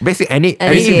 Overwatch. Basically any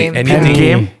game. Anything.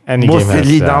 game. Any most game has,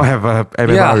 silly yeah. now have a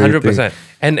MMR Yeah, rating. 100%.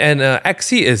 And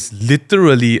Axie is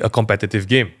literally a competitive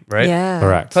game, right? Yeah.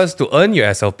 Correct. Because to earn your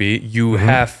SLP, you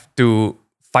have to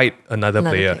fight another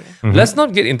player. player. Let's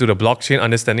not get into the blockchain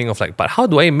understanding of like, but how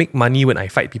do I make money when I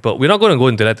fight people? We're not going to go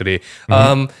into that today.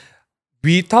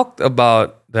 We talked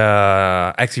about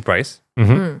the Axie price,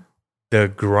 the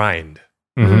grind.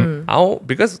 How?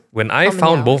 Because when I How many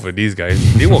found both hours? of these guys,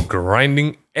 they were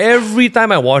grinding every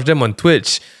time I watched them on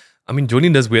Twitch. I mean,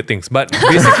 Jolene does weird things, but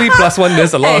basically, plus one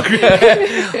does a lot.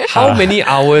 How many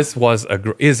hours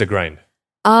is a grind?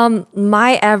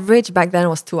 My average back then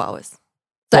was 2 hours.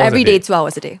 So Hours a every day. day, 2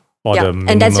 hours a day. For Yeah, the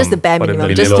and that's just the bare for the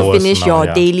minimum, just to lowest finish amount, your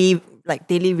yeah.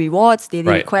 daily rewards, daily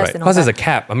requests, and all Because there's a that.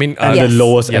 cap. I mean, And Yes. the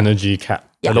lowest Yeah. energy cap.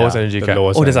 the lowest energy the cap.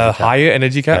 lowest Oh, there's a energy cap. higher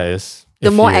energy cap. That is. The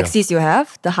if more you- axes you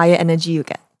have, the higher energy you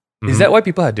get. Is that why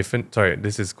people have different? Sorry,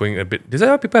 this is going a bit. Is that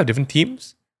why people have different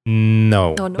teams?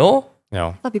 No. No, no. No. No.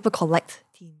 A lot of people collect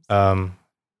teams.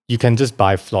 You can just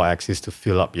buy floor axes to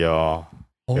fill up your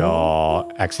your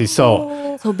Axie.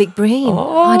 So So big brain.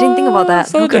 Oh, I didn't think about that.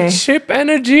 So okay. the chip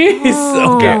energy is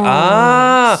okay.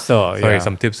 So, Sorry, yeah.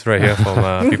 some tips right here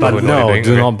from people who But know no, anything.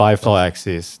 do Okay. not buy floor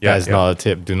Axies. Yeah, That is yeah. not a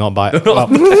tip. Do not buy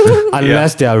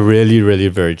unless they are really, really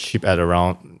very cheap at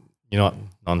around,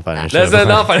 non-financial. That's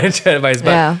not financial advice,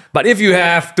 but Yeah. but if you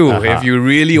have to, if you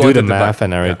really do want the to math buy,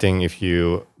 and everything, if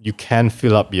you can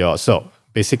fill up your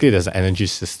basically there's an energy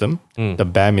system. The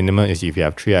bare minimum is if you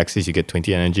have 3 Axes, you get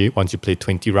 20 energy. Once you play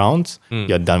 20 rounds,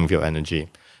 you're done with your energy.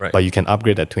 Right. But you can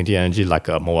upgrade that 20 energy like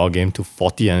a mobile game to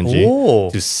 40 energy Oh.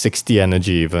 to 60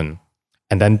 energy even.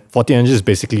 And then 40 energy is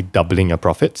basically doubling your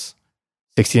profits.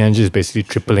 60 energy is basically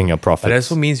tripling your profits. but that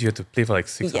also means you have to play for like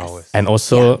 6 Yes. hours. And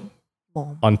also,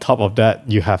 More. on top of that,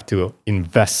 you have to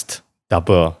invest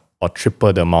double or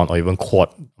triple the amount or even quad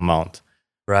amount.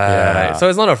 Right. Yeah. So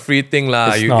it's not a free thing,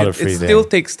 lah. It's not a free It thing. still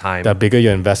takes time. The bigger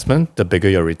your investment, the bigger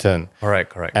your return.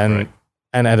 Correct. And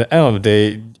at the end of the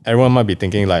day, everyone might be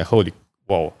thinking like, holy,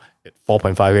 whoa,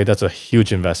 4.5K, that's a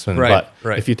huge investment. Right, But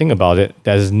right. if you think about it,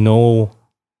 there's no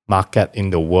market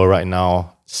in the world right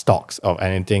now, stocks of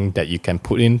anything that you can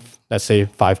put in, let's say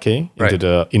 5K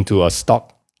into a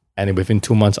stock, and within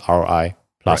 2 months ROI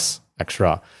plus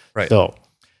extra. Right. So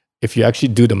if you actually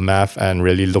do the math and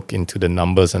really look into the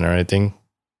numbers and everything,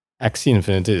 Axie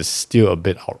Infinity is still a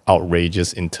bit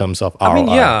outrageous in terms of ROI. I mean,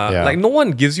 yeah, like no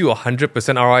one gives you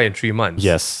 100% ROI in 3 months.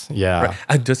 Yes, yeah. Right.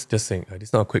 I'm just saying, this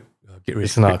is not a quick get rich.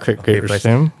 It's not a quick get rich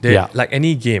scheme. There, Yeah. Like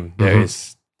any game, there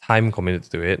is time committed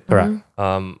to it. Correct.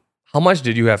 How much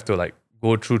did you have to like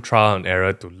go through trial and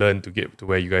error to learn to get to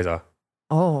where you guys are?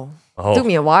 Oh. Oh. Took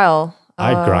me a while.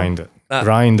 I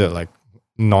grinded like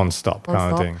non-stop kind of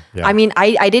Non-stop. thing. Yeah. I mean,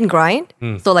 I didn't grind.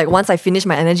 So like once I finished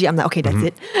my energy, I'm like, okay, that's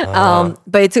it.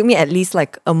 But it took me at least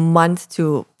like a month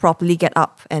to properly get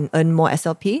up and earn more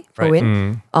SLP for Right.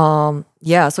 win.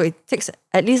 Yeah, so it takes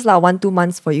at least like 1-2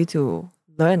 months for you to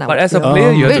learn. I But would as a feel.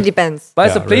 player, you have Really to, depends. but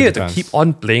as a Yeah, player, you have really to depends. keep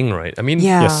on playing, right? I mean,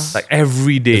 Yeah. Yes. like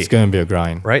every day, it's going to be a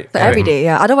grind. right? So every day,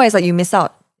 yeah. Otherwise, like you miss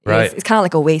out. Right. It's kind of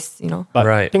like a waste, you know. But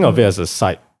Right. think of it as a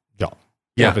side job.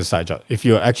 Yeah. Think of it as a side job. If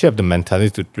you actually have the mentality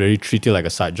to really treat it like a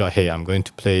side job, hey, I'm going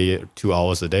to play 2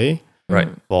 hours a day Right.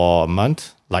 for a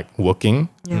month, like working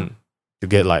Yeah. to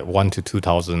get like 1,000 to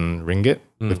 2,000 ringgit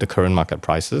with the current market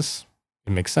prices,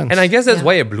 it makes sense. And I guess that's Yeah.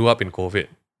 why it blew up in COVID,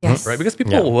 Yes. right? Because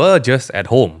people were just at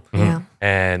home Yeah.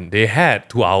 and they had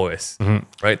 2 hours,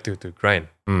 right, to grind,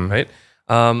 right?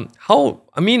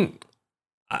 I mean,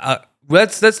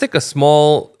 let's take a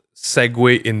small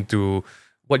segue into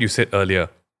what you said earlier.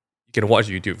 You can watch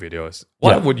YouTube videos.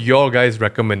 What Yeah. would your guys'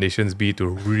 recommendations be to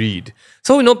read?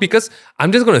 So, because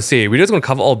I'm just going to say, we're just going to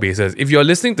cover all bases. If you're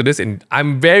listening to this, and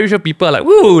I'm very sure people are like,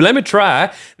 woo, let me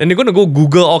try. Then they're going to go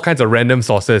Google all kinds of random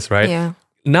sources, right? Yeah.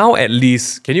 Now, at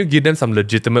least, can you give them some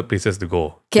legitimate places to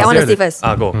go? Okay, I want to say first.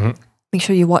 Go. Make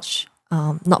sure you watch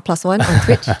Not Plus One on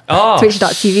Twitch. Oh.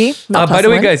 Twitch.tv. Not By Plus the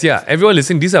way, One. guys, everyone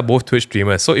listening, these are both Twitch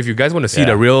streamers. So if you guys want to see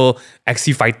the real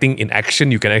Axie fighting in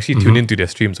action, you can actually tune into their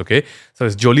streams, okay? So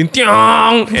it's Jolin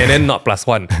Tiong and then Not Plus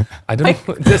One. I don't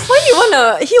know. Just, Why do you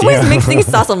wanna? He always makes things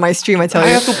sus on my stream. I tell I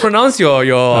you. have to pronounce your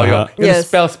you have to Yes.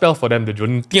 spell for them the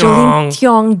Jolin Jolin Tiong.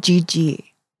 Tiong GG.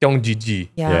 Tiong GG.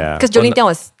 Yeah. Yeah. Because Jolin Tiong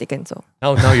was taken, so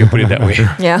Now you put it that way.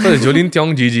 Yeah. So it's Jolin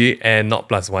Tiong GG and Not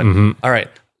Plus One. All right.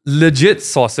 Legit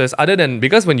sources other than,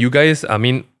 because when you guys, I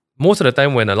mean, most of the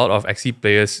time when a lot of Axie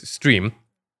players stream,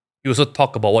 you also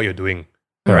talk about what you're doing.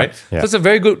 Right? Yeah. So it's a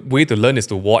very good way to learn is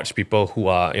to watch people who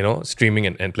are, streaming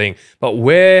and playing. But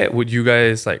where would you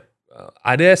guys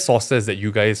are there sources that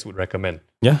you guys would recommend?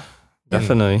 Yeah,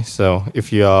 definitely. So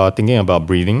if you are thinking about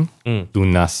breeding, do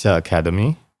Nasya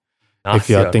Academy. If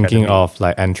you are Nasya thinking Academy. of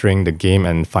like entering the game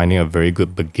and finding a very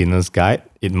good beginner's guide,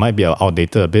 it might be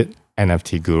outdated a bit,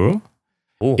 NFT Guru.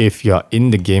 Ooh. If you're in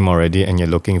the game already and you're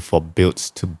looking for builds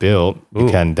to build, you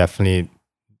can definitely,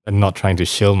 I'm not trying to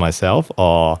shield myself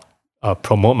or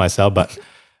promote myself, but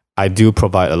I do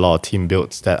provide a lot of team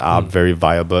builds that are very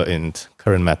viable in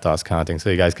current metas kind of thing.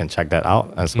 So you guys can check that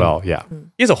out as well. Yeah.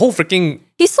 He's a whole freaking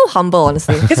he's so humble,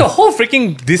 honestly.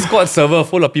 Discord server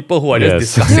full of people who are just Yes.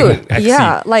 discussing Dude, Axie.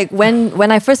 yeah, like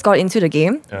when I first got into the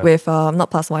game with Not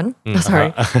Plus One,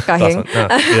 sorry, Kaheng,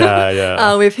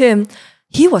 Yeah. with him,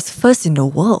 he was first in the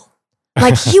world.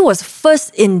 Like he was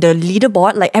first in the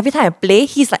leaderboard. Like every time I play,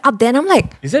 he's like up there, and I'm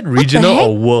like, Is that what the regional heck?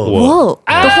 or world? World,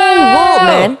 the whole world,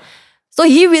 man. So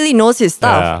he really knows his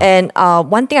stuff. Yeah. And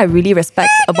one thing I really respect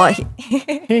about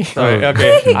Sorry,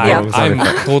 okay. Yeah. I'm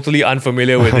totally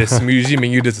unfamiliar with this. Usually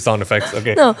Mingyu does the sound effects.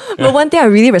 Okay. no, but one thing I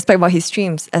really respect about his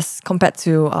streams as compared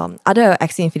to other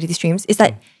Axie Infinity streams is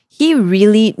that he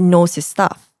really knows his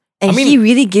stuff. And I mean- he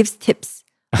really gives tips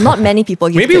Not many people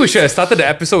give Maybe we tips. should have started the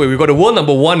episode where we got the world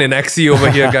number 1 in XC over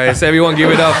here, guys. Everyone give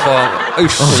it up for... Oh,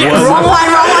 shit. Wrong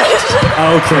one.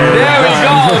 Okay.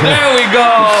 There we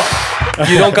go.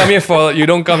 You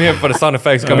don't come here for the sound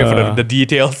effects. You come here for the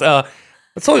details.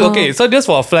 So just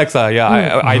for a flex,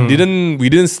 we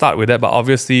didn't start with that, but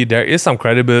obviously there is some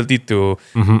credibility to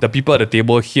the people at the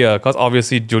table here, because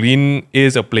obviously Jolene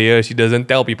is a player. She doesn't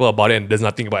tell people about it and does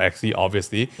nothing about XC,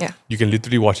 obviously. Yeah. You can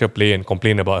literally watch her play and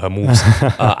complain about her moves.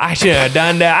 I should have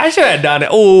done that.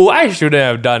 Oh, I shouldn't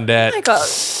have done that. Oh my God.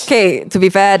 Okay, to be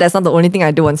fair, that's not the only thing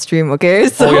I do on stream, okay?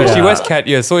 So Oh yeah, she wears cat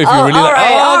ears. So if you really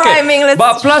alright, Ming, let's-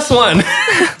 but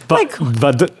 +1.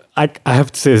 But I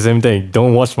have to say the same thing.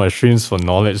 Don't watch my streams for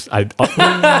knowledge.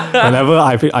 Whenever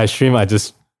I stream, I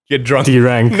just Get drunk.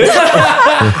 D-rank.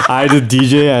 I either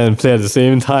DJ and play at the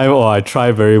same time, or I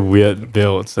try very weird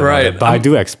builds. and all Right. that. But I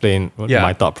do explain Yeah.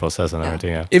 my thought process and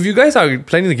everything. Yeah. If you guys are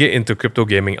planning to get into crypto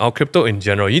gaming or crypto in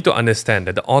general, you need to understand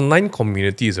that the online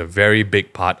community is a very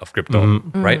big part of crypto,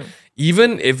 right?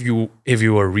 Even if you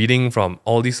were reading from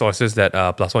all these sources that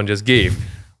 +1 just gave,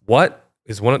 what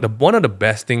is one of the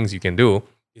best things you can do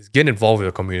is get involved with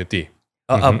the community.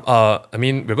 I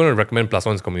mean, we're going to recommend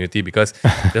 +1's community because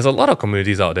there's a lot of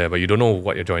communities out there, but you don't know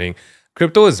what you're joining.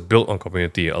 Crypto is built on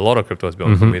community. A lot of crypto is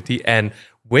built on community. And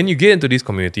when you get into these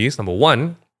communities, number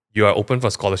one, you are open for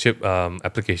scholarship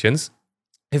applications.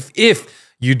 If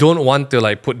you don't want to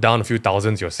like put down a few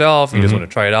thousands yourself, you just want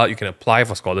to try it out, you can apply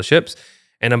for scholarships.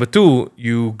 And number two,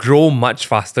 you grow much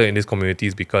faster in these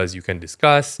communities because you can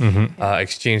discuss,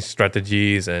 exchange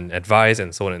strategies and advice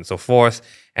and so on and so forth.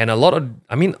 And a lot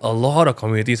of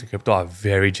communities in crypto are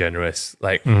very generous.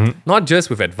 Like not just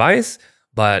with advice,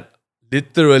 but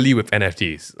literally with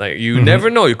NFTs. Like you never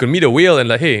know. You could meet a whale and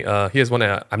like, hey, here's one.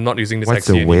 I'm not using this. What's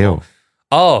XC a whale?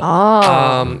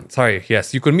 anymore. Sorry.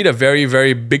 Yes, you could meet a very,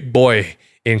 very big boy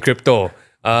in crypto.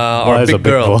 Or What a is big a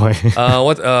big girl.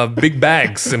 boy? Big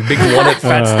bags and big wallet,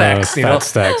 fat stacks. You know, Fat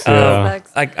stacks, yeah.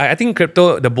 I think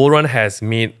crypto, the bull run has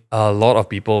made a lot of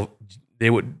people. They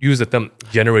would use the term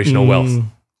generational wealth.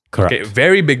 Correct. Okay,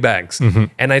 very big bags.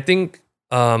 And I think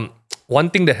one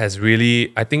thing that has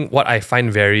really, I think what I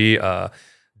find very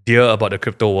dear about the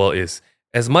crypto world is,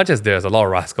 as much as there's a lot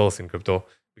of rascals in crypto,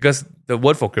 because the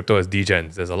word for crypto is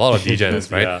degens. There's a lot of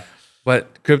degens, right? Yeah.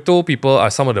 But crypto people are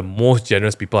some of the most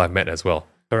generous people I've met as well.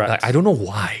 Correct. Like, I don't know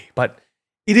why, but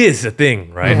it is a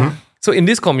thing, right? So in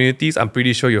these communities, I'm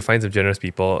pretty sure you'll find some generous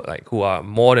people like who are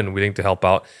more than willing to help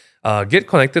out. Get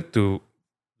connected to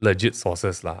legit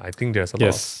sources. I think there's a lot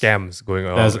of scams going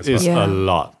on. There's as well. is a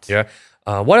lot. Yeah.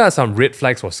 What are some red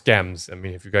flags for scams? I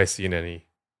mean, have you guys seen any?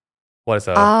 What is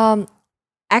a...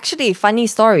 Actually, funny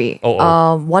story.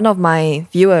 Oh. One of my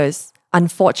viewers,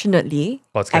 unfortunately,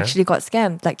 Got scammed? actually got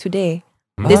scammed like today,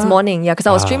 this morning. Yeah, because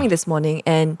I was streaming this morning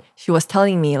and she was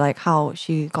telling me like how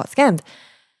she got scammed.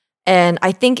 And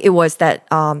I think it was that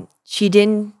she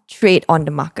didn't trade on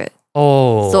the market.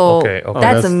 Oh, So okay.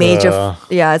 that's a That's major, the-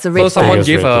 it's a So red someone flag.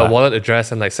 gave red a flag. wallet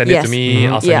address and like send it Yes. to me.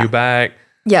 I'll send Yeah. you back.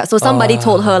 Yeah, so somebody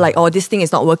told her like, oh, this thing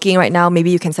is not working right now. Maybe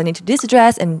you can send it to this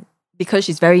address. And because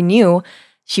she's very new,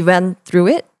 she went through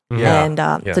it. Yeah. And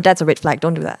Yeah. so that's a red flag.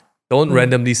 Don't do that. Don't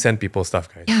randomly send people stuff,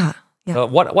 guys. Yeah. Yeah.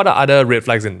 What are other red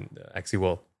flags in the XC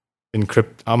world? In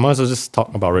crypto, I might as well just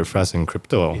talk about red flags in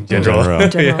crypto. In general.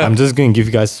 general. I'm just going to give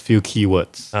you guys a few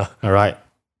keywords. Ah. All right.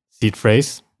 Seed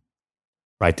phrase,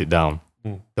 write it down.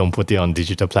 Don't put it on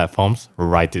digital platforms,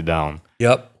 write it down.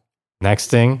 Yep. Next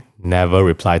thing, never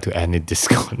reply to any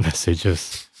Discord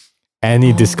messages.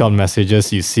 Any Discord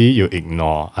messages you see, you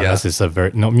ignore. Unless it's a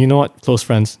very, no, you know what? Close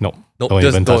friends, no. No, Don't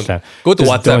just even touch them. Go to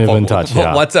Just WhatsApp don't for, even touch,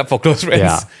 yeah. WhatsApp for close friends.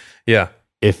 Yeah. Yeah.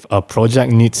 If a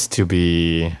project needs to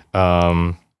be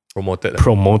Promoted.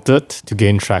 promoted to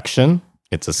gain traction,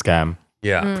 it's a scam.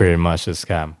 Yeah. Pretty much a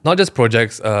scam. Not just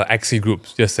projects, XC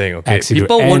groups. Just saying, okay. XC group,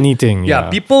 won't- anything, yeah.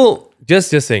 People just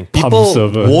saying. Pump People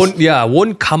servers.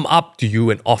 won't come up to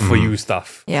you and offer you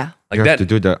stuff. Yeah. Like You that. have to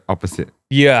do the opposite.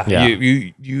 Yeah. Yeah.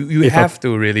 You If a- have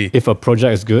to really. If a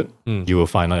project is good, you will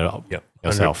find it out Yep,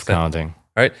 yourself, 100%. kind of thing.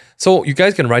 Right. So you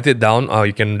guys can write it down, or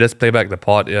you can just play back the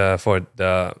pod for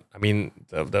the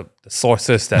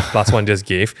sources that +1 just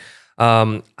gave.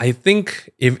 I think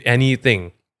if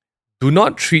anything, do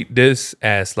not treat this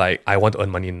as like I want to earn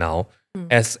money now.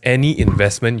 As any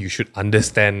investment, you should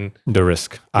understand. The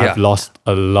risk. Yeah. I've lost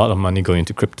a lot of money going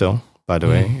into crypto, by the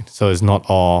way. So it's not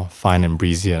all fine and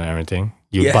breezy and everything.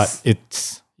 Yes. But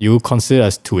it's you consider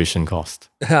as tuition cost.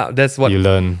 That's what. You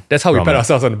learn. That's how we from pat it.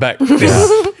 ourselves on the back.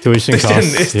 Yeah. Tuition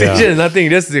cost. Tuition is nothing.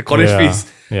 Just the college Yeah. fees.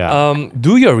 Yeah.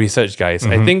 Do your research, guys.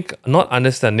 I think not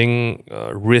understanding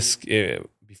risk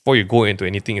before you go into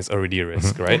anything is already a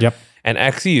risk, right? Yep. And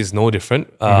Axie is no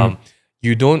different.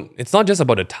 It's not just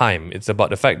about the time, it's about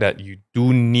the fact that you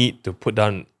do need to put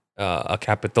down a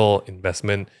capital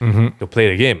investment to play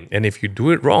the game. And if you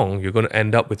do it wrong, you're going to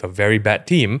end up with a very bad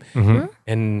team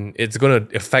and it's going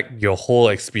to affect your whole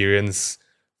experience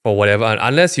for whatever. And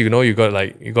unless you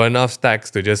got enough stacks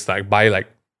to just like buy like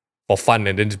for fun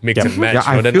and then just mix and match. Yeah,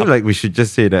 I then feel like we should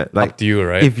just say that. Like, up to you,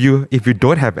 right? if you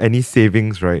don't have any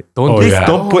savings, right? Don't Please do that.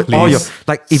 don't put all your,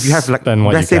 like, if you have like, Spend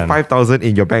what let's you say can. 5,000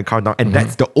 in your bank account now, and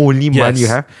that's the only money you Yes.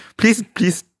 have.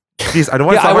 Please, I don't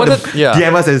want Yeah, I someone wanted- to yeah.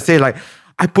 DM us and say like,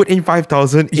 I put in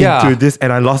 5,000 Yeah. into this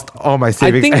and I lost all my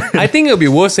savings. I think it'll be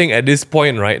worth saying at this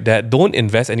point, right, that don't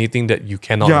invest anything that you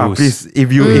cannot yeah, lose. please,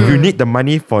 if you need the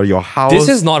money for your house This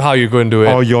is not how you're going to do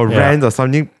it. or your rent or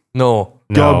something, No.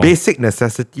 No. your basic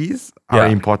necessities are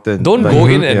Yeah. important. Don't Like, go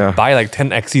in and yeah. buy like 10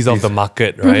 Axies off the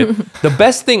market, right? The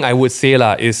best thing I would say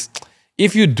is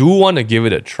if you do want to give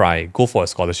it a try, go for a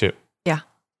scholarship. Yeah.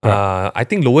 I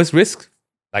think lowest risk,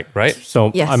 like, right?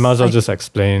 So Yes, I might as well I- just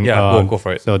explain. Yeah, go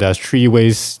for it. So there's 3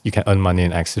 ways you can earn money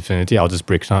in Axie Infinity. I'll just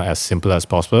break it down as simple as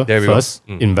possible. There we go. First,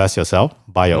 invest yourself,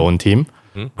 buy your own team,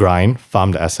 grind,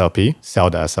 farm the SLP, sell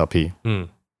the SLP.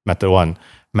 Method 1.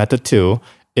 Method 2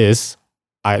 is,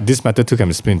 this method 2 can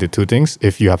be split into 2 things.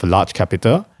 If you have a large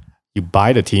capital, you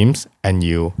buy the teams and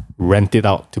you rent it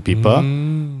out to people.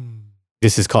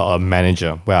 This is called a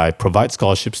manager, where I provide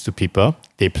scholarships to people.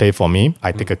 They play for me.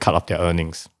 I take a cut of their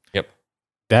earnings. Yep.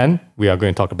 Then we are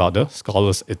going to talk about the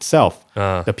scholars itself.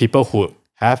 The people who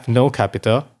have no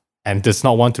capital and does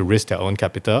not want to risk their own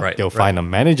capital, Right, they'll right. find a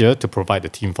manager to provide the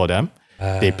team for them.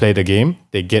 They play the game.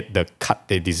 They get the cut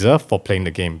they deserve for playing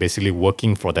the game, basically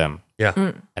working for them. Yeah.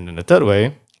 And then the third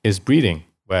way is breeding,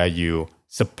 where you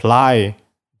supply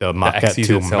the market Axies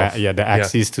to itself. the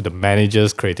Axies to the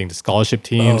managers, creating the scholarship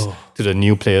teams, to the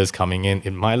new players coming in.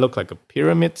 It might look like a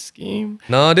pyramid scheme.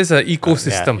 No, this is an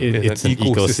ecosystem. It's an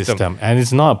ecosystem. And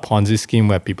it's not a Ponzi scheme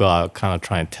where people are kind of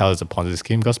trying to tell it's a Ponzi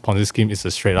scheme, because Ponzi scheme is a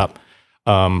straight up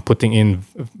putting in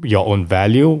your own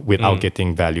value without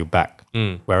getting value back.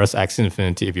 Whereas Axie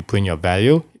Infinity, if you put in your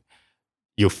value,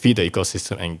 you feed the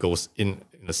ecosystem and it goes in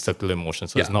a circular motion.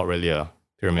 So it's not really a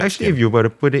pyramid Actually, scheme. if you were to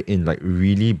put it in like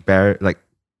really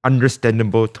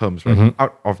understandable terms, right,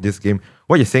 out of this game,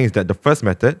 what you're saying is that the first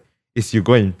method is you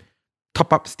go and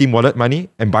top up Steam Wallet money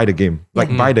and buy the game,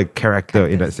 like buy the character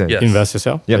in that sense. Yes. Invest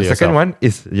yourself. Yeah, pay the second yourself. one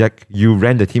is like you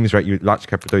rent the teams, right? You large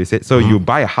capital, you said. So you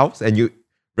buy a house and you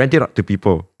rent it out to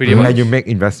people. Pretty and much. you make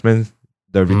investments,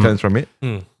 the returns from it.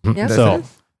 Yeah. In that So,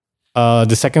 sense.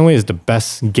 the second way is the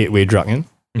best gateway drug in.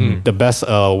 The best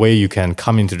way you can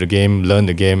come into the game, learn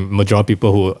the game. Majority of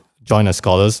people who join as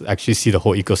scholars actually see the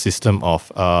whole ecosystem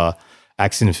of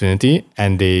Axie Infinity,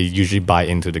 and they usually buy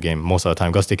into the game most of the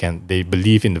time because they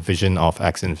believe in the vision of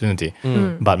Axie Infinity.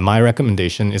 But my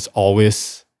recommendation is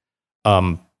always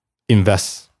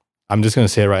invest. I'm just going to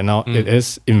say it right now. It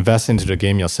is invest into the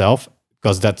game yourself,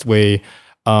 because that's way.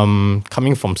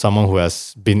 Coming from someone who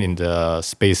has been in the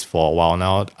space for a while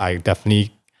now, I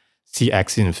definitely see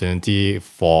Axie Infinity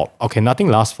nothing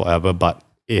lasts forever, but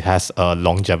it has a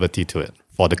longevity to it.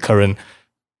 For the current,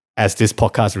 as this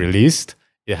podcast released,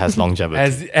 it has longevity.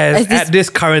 As this- at this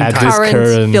current At time. this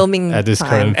Current filming at this time.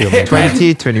 current filming time.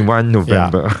 2021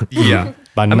 November. Yeah.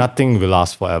 But nothing will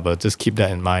last forever. Just keep that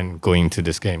in mind going to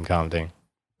this game kind of thing.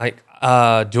 Like,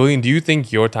 Jolene, do you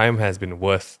think your time has been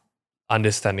worth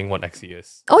understanding what Axie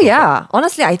is? Oh yeah,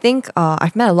 honestly, I think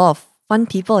I've met a lot of fun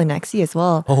people in Axie as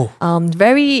well.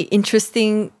 Very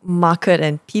interesting market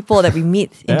and people that we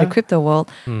meet in the Yeah. crypto world.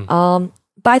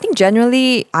 But I think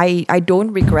generally, I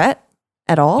don't regret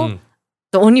at all.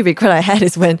 The only regret I had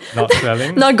is when Not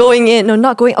selling? not going in. No,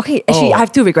 not going. Okay, actually, Oh, I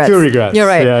have 2 regrets. 2 regrets. You're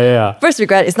right. Yeah. First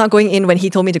regret is not going in when he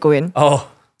told me to go in. Oh.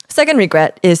 Second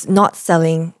regret is not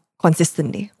selling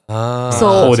consistently. So So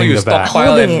Holding you the bag. stockpile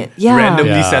Holding and it, yeah.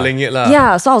 randomly Yeah. selling it lah.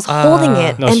 yeah, so I was holding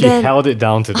it, No, and she then held it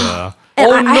down to the... and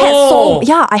Oh, I had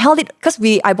no. I held it because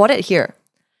I bought it here.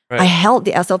 Right. I held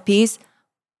the SLPs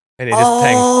And it just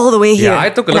tanked. all the way here. Yeah, I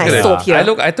took a look and at I it. sold here.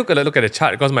 I took a look at the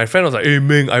chart because my friend was like, "Hey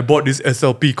Ming, I bought this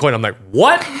SLP coin." I'm like,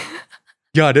 "What?"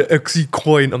 Yeah, the Axie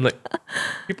coin. I'm like,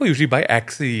 people usually buy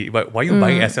Axie, but why are you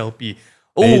buying SLP?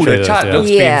 Oh, Many the traders, chart yeah. looks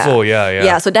painful. Yeah.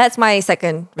 Yeah, so that's my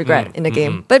second regret in the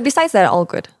game. But besides that, all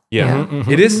good. Yeah.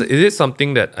 It is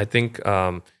something that I think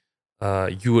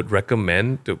you would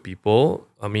recommend to people.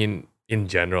 I mean, in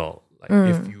general, like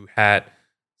if you had,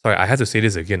 sorry, I have to say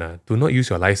this again. Do not use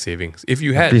your life savings. If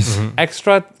you had Please.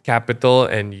 extra capital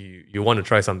and you want to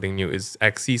try something new, is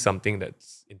Axie something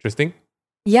that's interesting?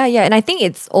 Yeah, yeah. And I think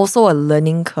it's also a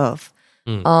learning curve.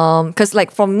 Because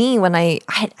like for me, when I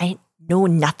know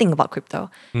nothing about crypto.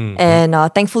 And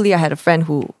thankfully, I had a friend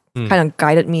who kind of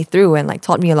guided me through and like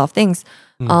taught me a lot of things.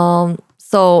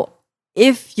 So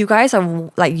if you guys are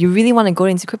like, you really want to go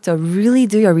into crypto, really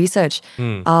do your research.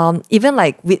 Even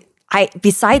like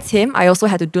besides him, I also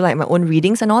had to do like my own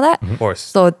readings and all that. Of course.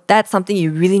 So that's something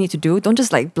you really need to do. Don't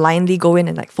just like blindly go in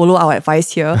and like follow our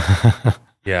advice here.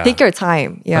 Yeah. Take your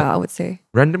time. Yeah, I would say.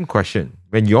 Random question.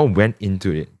 When you all went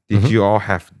into it, did you all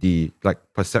have the like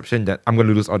perception that I'm going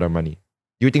to lose all the money?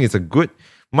 Do you think it's a good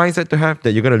mindset to have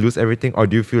that you're going to lose everything? Or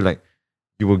do you feel like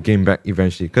you will gain back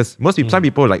eventually? Because most people, some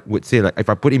people like would say like, if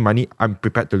I put in money, I'm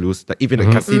prepared to lose. Like even the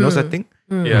casino setting.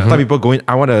 Yeah. Some people go in,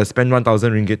 I want to spend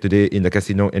 1,000 ringgit today in the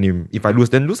casino, and if I lose,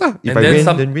 then lose. If I win,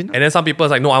 then win. And then some people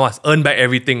is like, no, I must earn back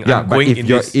everything. Yeah, I'm but going if in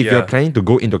you're this. if you're planning to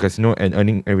go into casino and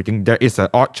earning everything, there is an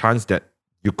odd chance that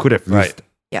you could have lost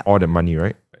Yeah. all the money,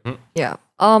 right? Yeah.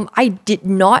 I did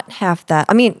not have that.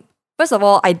 I mean, first of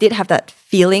all, I did have that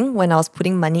feeling when I was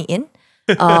putting money in.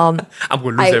 I'm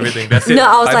going to lose everything. That's it. No,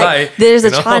 I was Bye-bye. like, there's a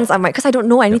You know? chance I might, because I don't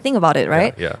know anything about it,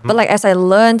 right? yeah. But like as I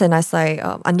learned and as I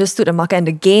understood the market and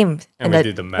the game, And we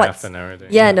did the math and everything.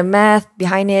 Yeah, and the math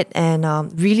behind it, and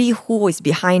really who is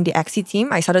behind the Axie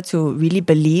team, I started to really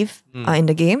believe in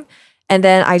the game. And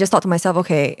then I just thought to myself,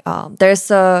 okay,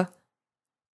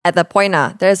 at that point,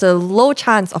 there's a low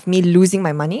chance of me losing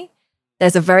my money.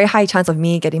 There's a very high chance of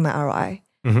me getting my ROI.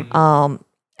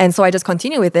 And so I just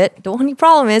continue with it. The only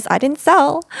problem is I didn't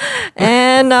sell.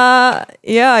 And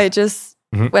I just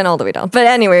went all the way down. But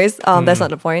anyways, that's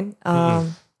not the point.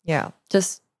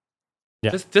 Just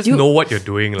know what you're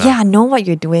doing. Know what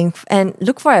you're doing and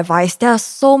look for advice. There are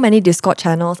so many Discord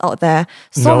channels out there.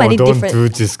 So many don't different. do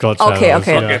Discord channels.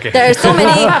 Okay. There are so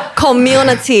many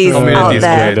communities out Communities,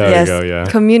 there. there Yes, you go, yeah.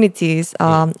 communities.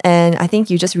 And I think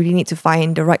you just really need to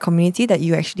find the right community that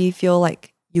you actually feel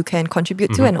like you can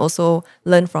contribute to and also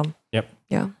learn from. Yep.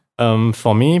 Yeah.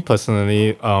 For me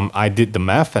personally, I did the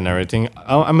math and everything.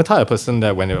 I'm a type of person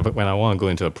that when I want to go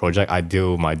into a project, I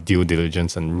do my due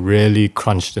diligence and really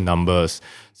crunch the numbers.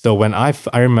 So when I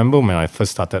remember when I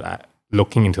first started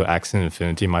looking into Axie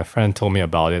Infinity, my friend told me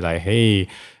about it. Like, hey,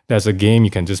 there's a game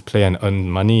you can just play and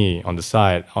earn money on the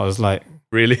side. I was like,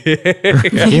 Really?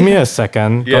 give me a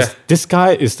second. Yeah. Because this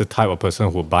guy is the type of person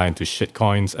who will buy into shit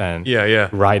coins and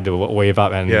ride the wave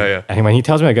up. And, and when he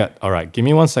tells me, I get, all right, give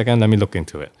me 1 second, let me look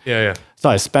into it. Yeah. So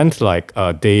I spent like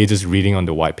a day just reading on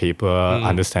the white paper,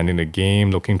 understanding the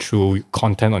game, looking through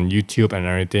content on YouTube and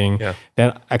everything. Yeah.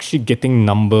 Then actually getting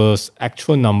numbers,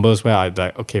 actual numbers where I'd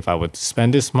like, okay, if I were to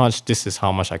spend this much, this is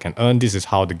how much I can earn. This is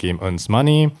how the game earns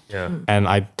money. Yeah. And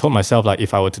I told myself like,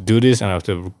 if I were to do this and I have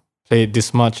to play it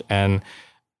this much, and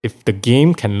if the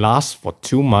game can last for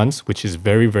 2 months, which is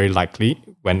very, very likely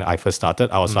when I first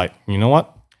started, I was like, you know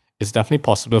what? It's definitely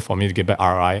possible for me to get back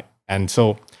ROI. And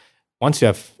so once you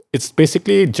have, it's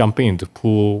basically jumping into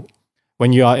pool.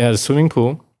 When you are in a swimming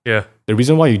pool, Yeah. the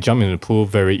reason why you jump into the pool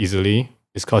very easily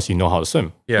is because you know how to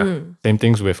swim. Yeah. Same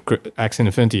things with Axie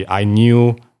Infinity. I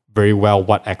knew very well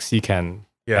what Axie can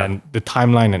and the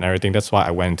timeline and everything. That's why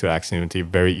I went into Axie Infinity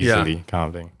very easily, kind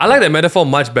of thing. I like that metaphor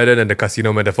much better than the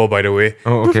casino metaphor, by the way.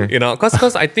 Oh, okay. You know,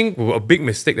 because I think a big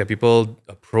mistake that people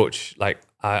approach, like,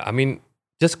 I mean,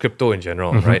 just crypto in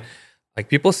general, right? Like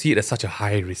people see it as such a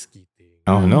high risky thing.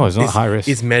 Oh no, it's not high risk.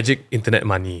 It's magic internet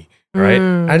money, right?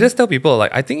 I just tell people,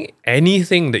 like, I think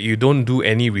anything that you don't do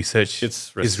any research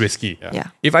It's is risky.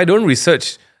 Yeah. If I don't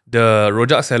research the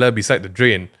rojak seller beside the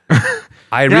drain,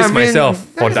 I risk myself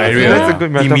for diarrhea That's a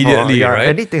good metaphor. immediately, right?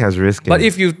 Anything has risk. But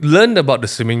if you learned about the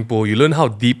swimming pool, you learn how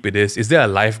deep it is. Is there a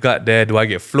lifeguard there? Do I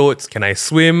get floats? Can I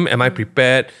swim? Am I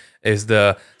prepared? Is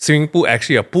the swimming pool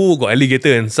actually a pool? Got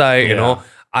alligator inside? You know,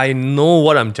 I know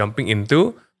what I'm jumping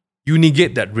into. You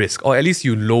negate that risk, or at least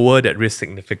you lower that risk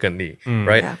significantly,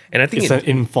 right? Yeah. And I think It's an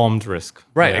informed risk.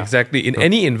 right, Yeah. exactly. In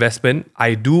any investment,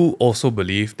 I do also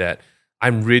believe that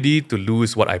I'm ready to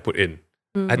lose what I put in.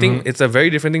 I think it's a very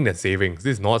different thing than savings.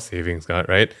 This is not savings,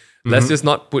 right? Let's just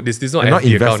not put this. This is not and not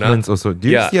FD account. investments also. Do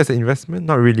you see as an investment?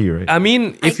 Not really, right? I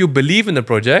mean, if you believe in the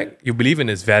project, you believe in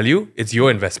its value, it's your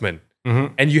investment.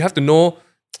 And you have to know,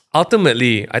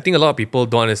 ultimately, I think a lot of people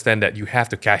don't understand that you have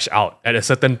to cash out at a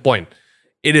certain point.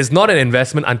 It is not an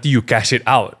investment until you cash it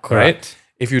out, right?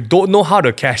 If you don't know how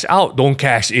to cash out, don't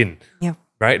cash in. Yeah.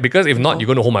 Right? Because if not, you're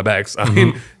gonna hold my bags. I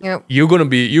mean, Yep. you're gonna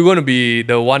be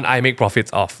the one I make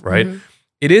profits off, right?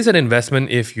 It is an investment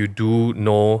if you do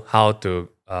know how to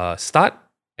start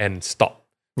and stop.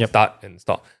 Yep. Start and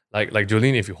stop. Like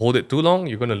Jolene, if you hold it too long,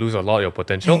 you're gonna lose a lot of your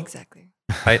potential. Exactly.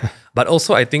 Right? But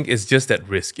also I think it's just that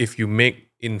risk. If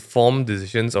informed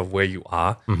decisions of where you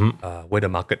are, where the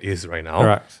market is right now.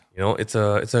 Correct. You know, it's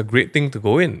a great thing to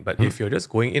go in. But if you're just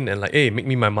going in and like, hey, make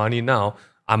me my money now,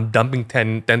 I'm dumping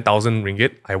 10,000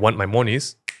 ringgit. I want my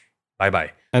monies.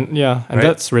 Bye-bye. And Right?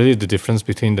 that's really the difference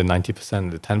between the 90%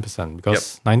 and the 10%,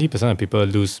 because 90% of people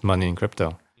lose money in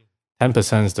crypto.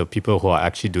 10% is the people who are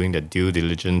actually doing their due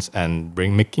diligence and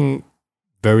making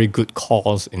very good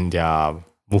calls in their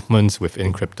movements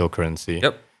within cryptocurrency.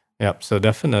 Yep. So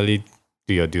definitely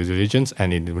do your due diligence,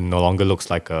 and it no longer looks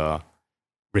like a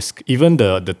risk. Even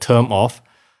the term of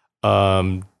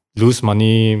lose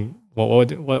money.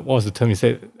 What was the term you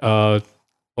said?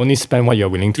 Only spend what you're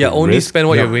willing to. Only risk. spend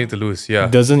what you're willing to lose. Yeah.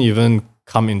 It doesn't even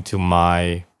come into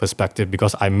my perspective,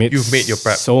 because I made You've made your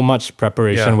prep. so much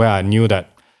preparation where I knew that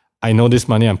I know this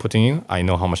money I'm putting in, I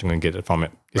know how much I'm going to get it from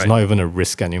it. It's Right. not even a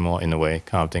risk anymore in a way,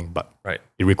 kind of thing. But Right.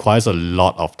 it requires a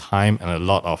lot of time and a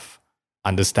lot of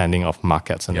understanding of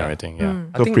markets and Yeah. everything. Yeah.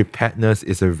 I So think preparedness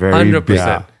is a very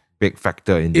 100%. big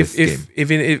factor in this game.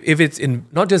 If it's in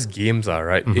not just games,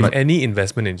 right? If any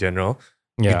investment in general,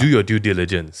 Yeah. you do your due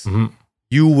diligence.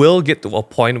 You will get to a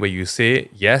point where you say,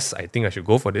 yes, I think I should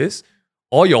go for this.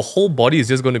 Or your whole body is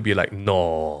just going to be like,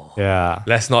 no, Yeah.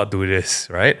 let's not do this,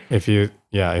 right? If you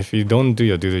don't do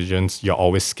your due diligence, you're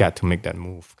always scared to make that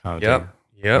move, kind of thing.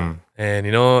 Yep. And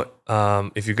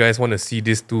if you guys want to see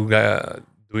these two guys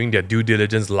doing their due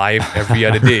diligence live every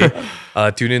other day,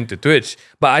 tune in to Twitch.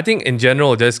 But I think in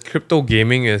general, just crypto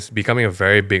gaming is becoming a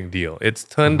very big deal. It's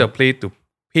turned the pay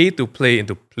to play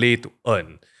into play to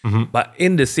earn. But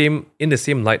in the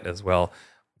same light as well,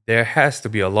 there has to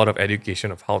be a lot of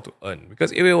education of how to earn.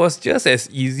 Because if it was just as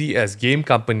easy as game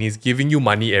companies giving you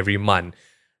money every month,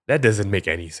 that doesn't make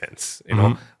any sense. You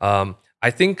know,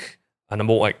 I think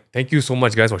number one, thank you so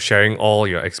much, guys, for sharing all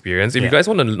your experience. If you guys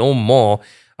want to know more,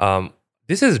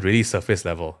 this is really surface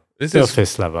level. This is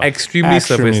Surface level. extremely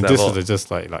surface level. This is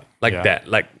just like yeah. That.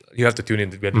 Like you have to tune in.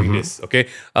 We're doing this, okay?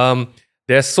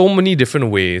 There's so many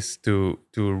different ways to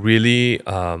really,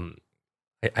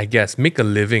 I guess, make a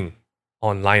living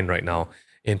online right now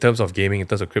in terms of gaming, in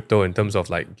terms of crypto, in terms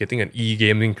of like getting an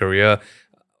e-gaming career.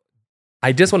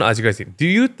 I just want to ask you guys: do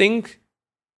you think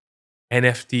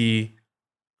NFT,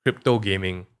 crypto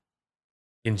gaming,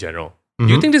 in general, do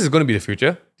you think this is going to be the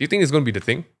future? Do you think it's going to be the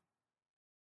thing?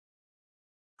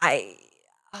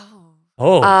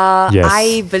 Yes.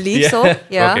 I believe so.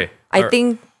 Yeah. Okay. I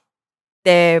think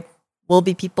there will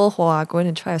be people who are going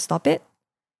to try to stop it.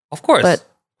 Of course. But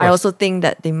I course. also think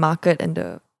that the market and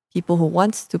the people who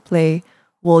wants to play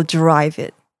will drive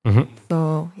it.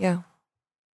 So yeah.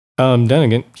 Then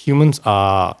again, humans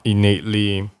are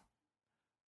innately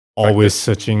always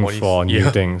searching bodies. for new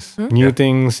Yeah. things, new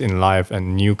things in life,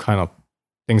 and new kind of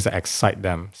things that excite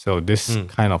them. So this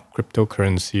kind of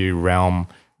cryptocurrency realm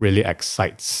really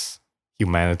excites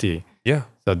humanity. Yeah.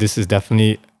 So this is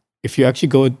definitely, if you actually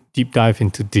go deep dive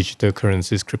into digital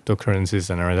currencies, cryptocurrencies,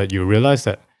 and all that, you realize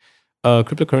that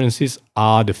cryptocurrencies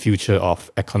are the future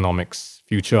of economics,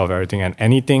 future of everything, and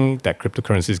anything that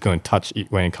cryptocurrency is going to touch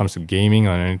when it comes to gaming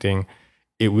or anything,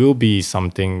 it will be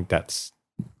something that's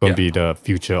going to be the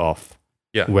future of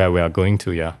where we are going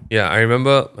to. Yeah. Yeah, I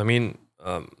remember. I mean,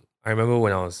 I remember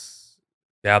when I was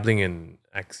dabbling in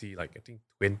Axie, like I think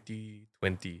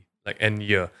 2020, like end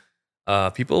year.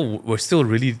 People were still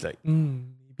really like,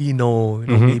 maybe no,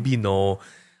 maybe no.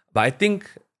 But I think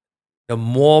the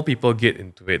more people get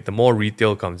into it, the more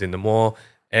retail comes in, the more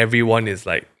everyone is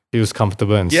like, Feels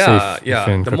comfortable and safe.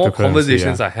 within the more cryptocurrency,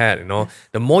 conversations I had,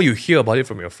 the more you hear about it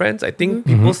from your friends, I think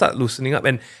people start loosening up.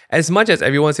 And as much as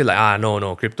everyone say like,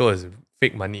 no, crypto is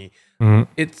fake money,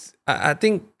 I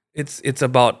think it's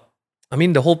about, I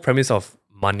mean, the whole premise of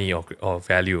money or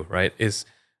value, right, is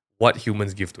what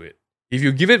humans give to it. If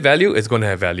you give it value, it's going to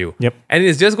have value. Yep. And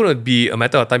it's just going to be a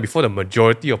matter of time before the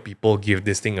majority of people give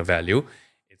this thing a value.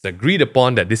 It's agreed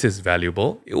upon that this is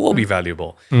valuable. It will be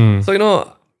valuable.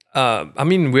 So, I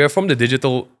mean, we're from the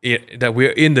digital, that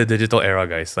we're in the digital era,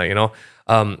 guys. Like,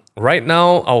 right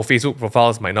now, our Facebook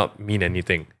profiles might not mean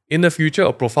anything. In the future,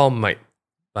 a profile might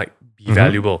like be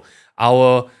valuable.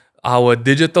 Our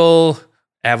digital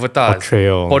avatars,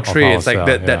 portray. It's like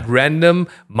that random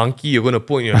monkey you're gonna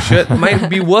put in your shirt might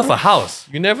be worth a house.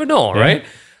 You never know, right?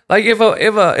 Like if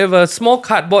a small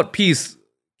cardboard piece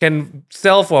can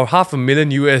sell for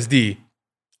 $500,000 USD,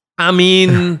 I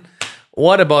mean,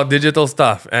 what about digital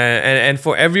stuff? And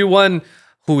for everyone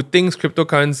who thinks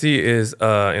cryptocurrency is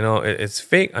it's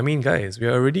fake, I mean, guys, we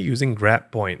are already using Grab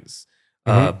points,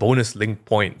 bonus link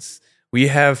points. We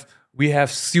have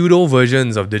pseudo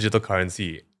versions of digital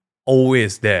currency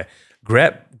always there.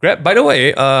 Grab. By the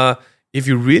way, if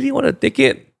you really want to take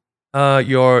it,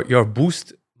 your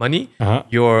Boost money,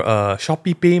 your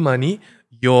Shopee Pay money,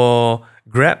 your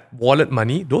Grab wallet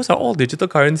money, those are all digital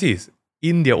currencies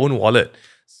in their own wallet.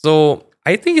 So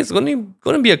I think it's going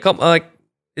to be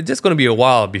it's just going to be a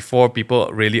while before people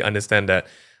really understand that.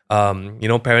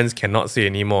 Parents cannot say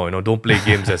anymore, don't play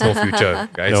games, there's no future,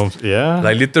 guys.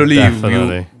 Like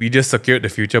literally, we just secured the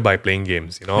future by playing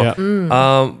games, Yeah.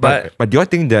 But do you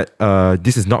think that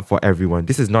this is not for everyone?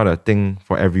 This is not a thing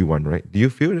for everyone, right? Do you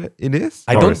feel that it is?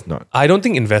 Or it's not? I don't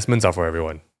think investments are for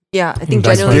everyone. Yeah, I think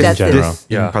That's generally in that's it. general. This,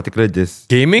 in particular, this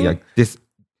Gaming? this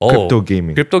crypto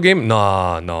gaming. Crypto game?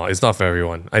 No, it's not for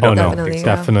everyone. I Oh don't no, think Definitely, so.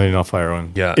 yeah. definitely not for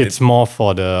everyone. Yeah, It's more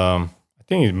for the. I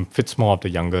think it fits more of the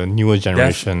younger, newer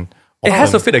generation. It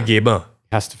has to fit a gamer.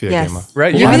 It has to fit a Yes. gamer.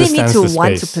 Right, Who You really need understands to the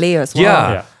want to space. play as well.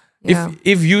 Yeah. Yeah.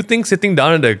 If you think sitting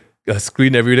down at a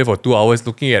screen every day for 2 hours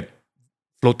looking at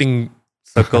floating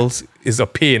circles is a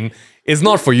pain, it's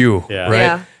not for you, Yeah.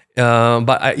 right?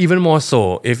 But even more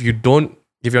so, if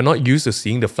you're not used to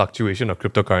seeing the fluctuation of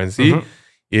cryptocurrency,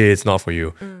 it's not for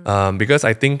you. Because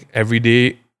I think every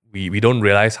day we don't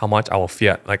realize how much our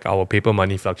fiat, like our paper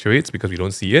money, fluctuates because we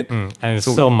don't see it. And it's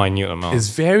so minute amount. It's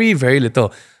very, very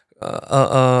little.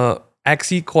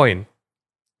 Axie coin,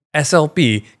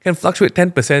 SLP, can fluctuate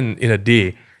 10% in a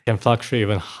day. Can fluctuate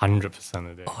even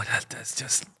 100% a day. Oh, that's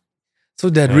just so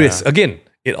that risk. Again,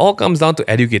 it all comes down to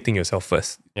educating yourself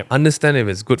first. Yep. Understand if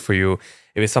it's good for you,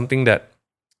 if it's something that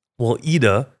will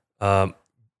either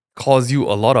cause you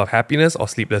a lot of happiness or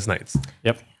sleepless nights.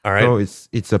 Yep. All right. So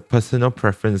it's a personal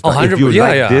preference. Oh, But if you 100%,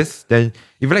 like yeah. this, then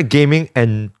if you like gaming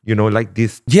and like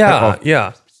this type yeah, of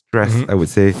yeah. stress, I would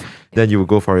say, then you will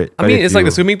go for it. I But mean, if it's like the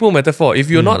you- swimming pool metaphor. If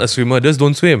you're not a swimmer, just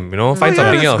don't swim. Find Yeah, something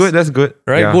that's else. good. That's good.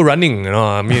 Right? Yeah. Go running.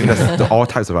 I mean, All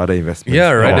types of other investments.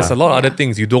 yeah, right. Yeah. There's a lot of other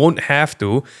things you don't have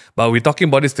to, but we're talking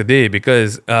about this today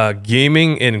because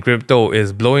gaming in crypto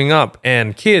is blowing up,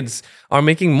 and kids are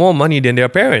making more money than their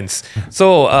parents.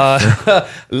 So,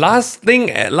 last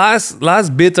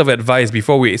bits of advice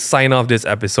before we sign off this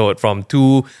episode from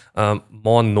two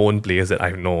more known players that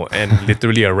I know, and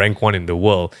literally a rank 1 in the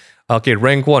world. Okay,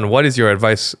 rank 1. What is your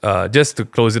advice? Just to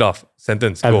close it off,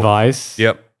 sentence. Go. Advice.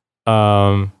 Yep.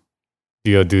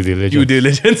 Do your due diligence. Due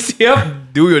diligence. Yep.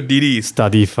 Do your DDs.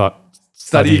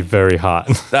 Study very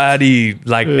hard. Study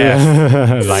like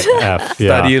F. Like F.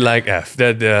 Yeah. Study like F.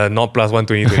 That not plus 1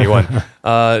 2021.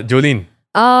 Jolene.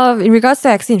 In regards to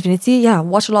Axie Infinity,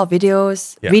 watch a lot of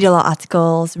videos, Yeah. read a lot of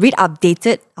articles, read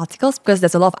updated articles because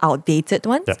there's a lot of outdated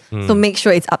ones. Yeah. So make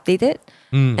sure it's updated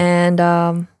and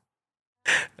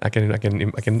I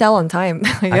can sell on time. I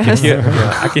I can guess. hear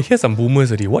I can hear some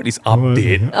boomers already. What is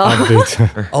update?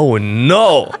 Update. Oh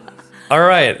no. All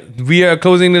right, we are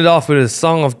closing it off with a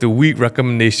song of the week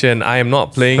recommendation. I am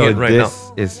not playing So it right now.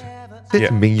 this is since Yeah.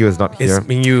 Mingyu is not here. It's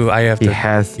Mingyu. I have He to.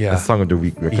 has yeah. a song of the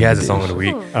week. He has a song of the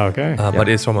week, Okay. but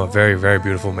it's from a very, very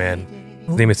beautiful man.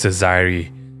 His name is Cesari,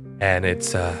 and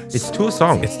it's It's 2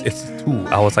 songs. it's 2.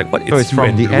 I was like, what? So it's you from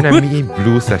and the Blue? NME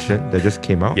Blue session that just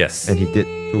came out. Yes. And he did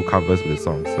 2 covers with the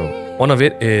song. So One of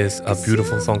it is a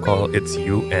beautiful song called It's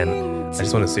You, and I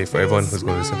just want to say for everyone who's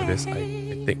going to listen to this,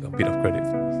 I take a bit of credit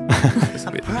for this. A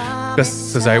bit. Because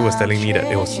Cesari was telling me that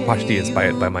it was partially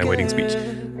inspired by my wedding speech.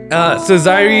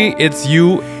 Cesari, It's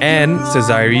You, and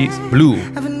Cesari's Blue.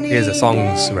 Here's a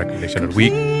song's recommendation of the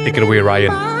week. Take it away,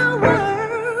 Ryan.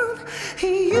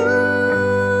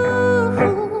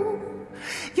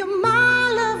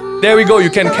 There we go. You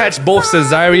can catch both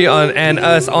Cesari and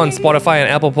us on Spotify and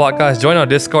Apple Podcasts. Join our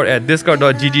Discord at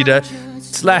discord.gg/the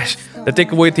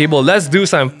takeaway table. Let's do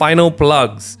some final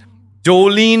plugs.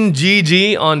 Jolene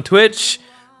GG on Twitch,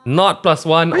 not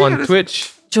 +1 on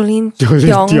Twitch. Jolene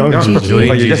Jolene Tiong Tiong GG. Jolene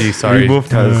But you GG, just sorry.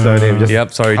 removed her surname. Just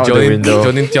Yep, sorry. out the Jolene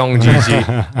window. Tiong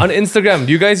GG. On Instagram,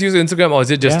 do you guys use Instagram or is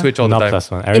it just Twitch all the not time?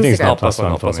 +1. Everything's Instagram. not Plus one, +1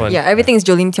 not for plus me. one. Yeah, everything's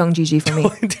Jolene Tiong GG for me.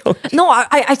 No,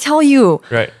 I tell you,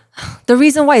 Right. the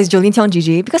reason why it's Jolene Tiong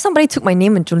GG because somebody took my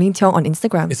name and Jolene Tiong on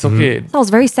Instagram. It's okay. That was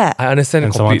very sad. I understand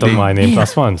And it someone completely. took my name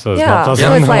 +1, so it's Yeah. not So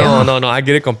 +1. it's like- No, I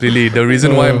get it completely. The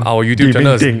reason why our YouTube Di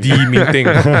channel is Ming D Ming.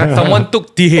 Someone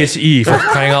took THE for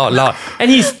crying out loud. And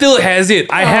he still has it.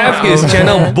 I have his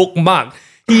channel bookmarked.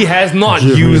 He has not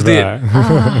Give me used it. that.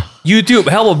 YouTube,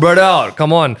 help a brother out.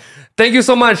 Come on. Thank you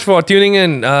so much for tuning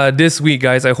in this week,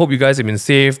 guys. I hope you guys have been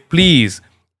safe. Please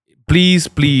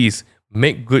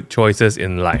make good choices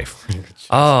in life.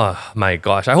 Oh my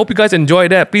gosh. I hope you guys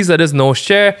enjoyed that. Please let us know.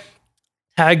 Share,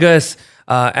 tag us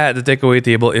at the takeaway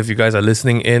table if you guys are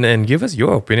listening in, and give us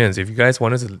your opinions. If you guys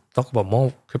want us to talk about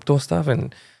more crypto stuff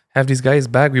and have these guys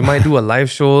back, we might do a live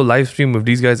stream with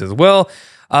these guys as well.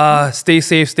 Stay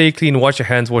safe, stay clean, wash your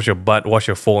hands, wash your butt, wash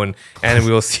your phone, and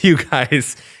we will see you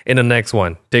guys in the next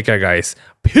one. Take care, guys.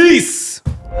 Peace.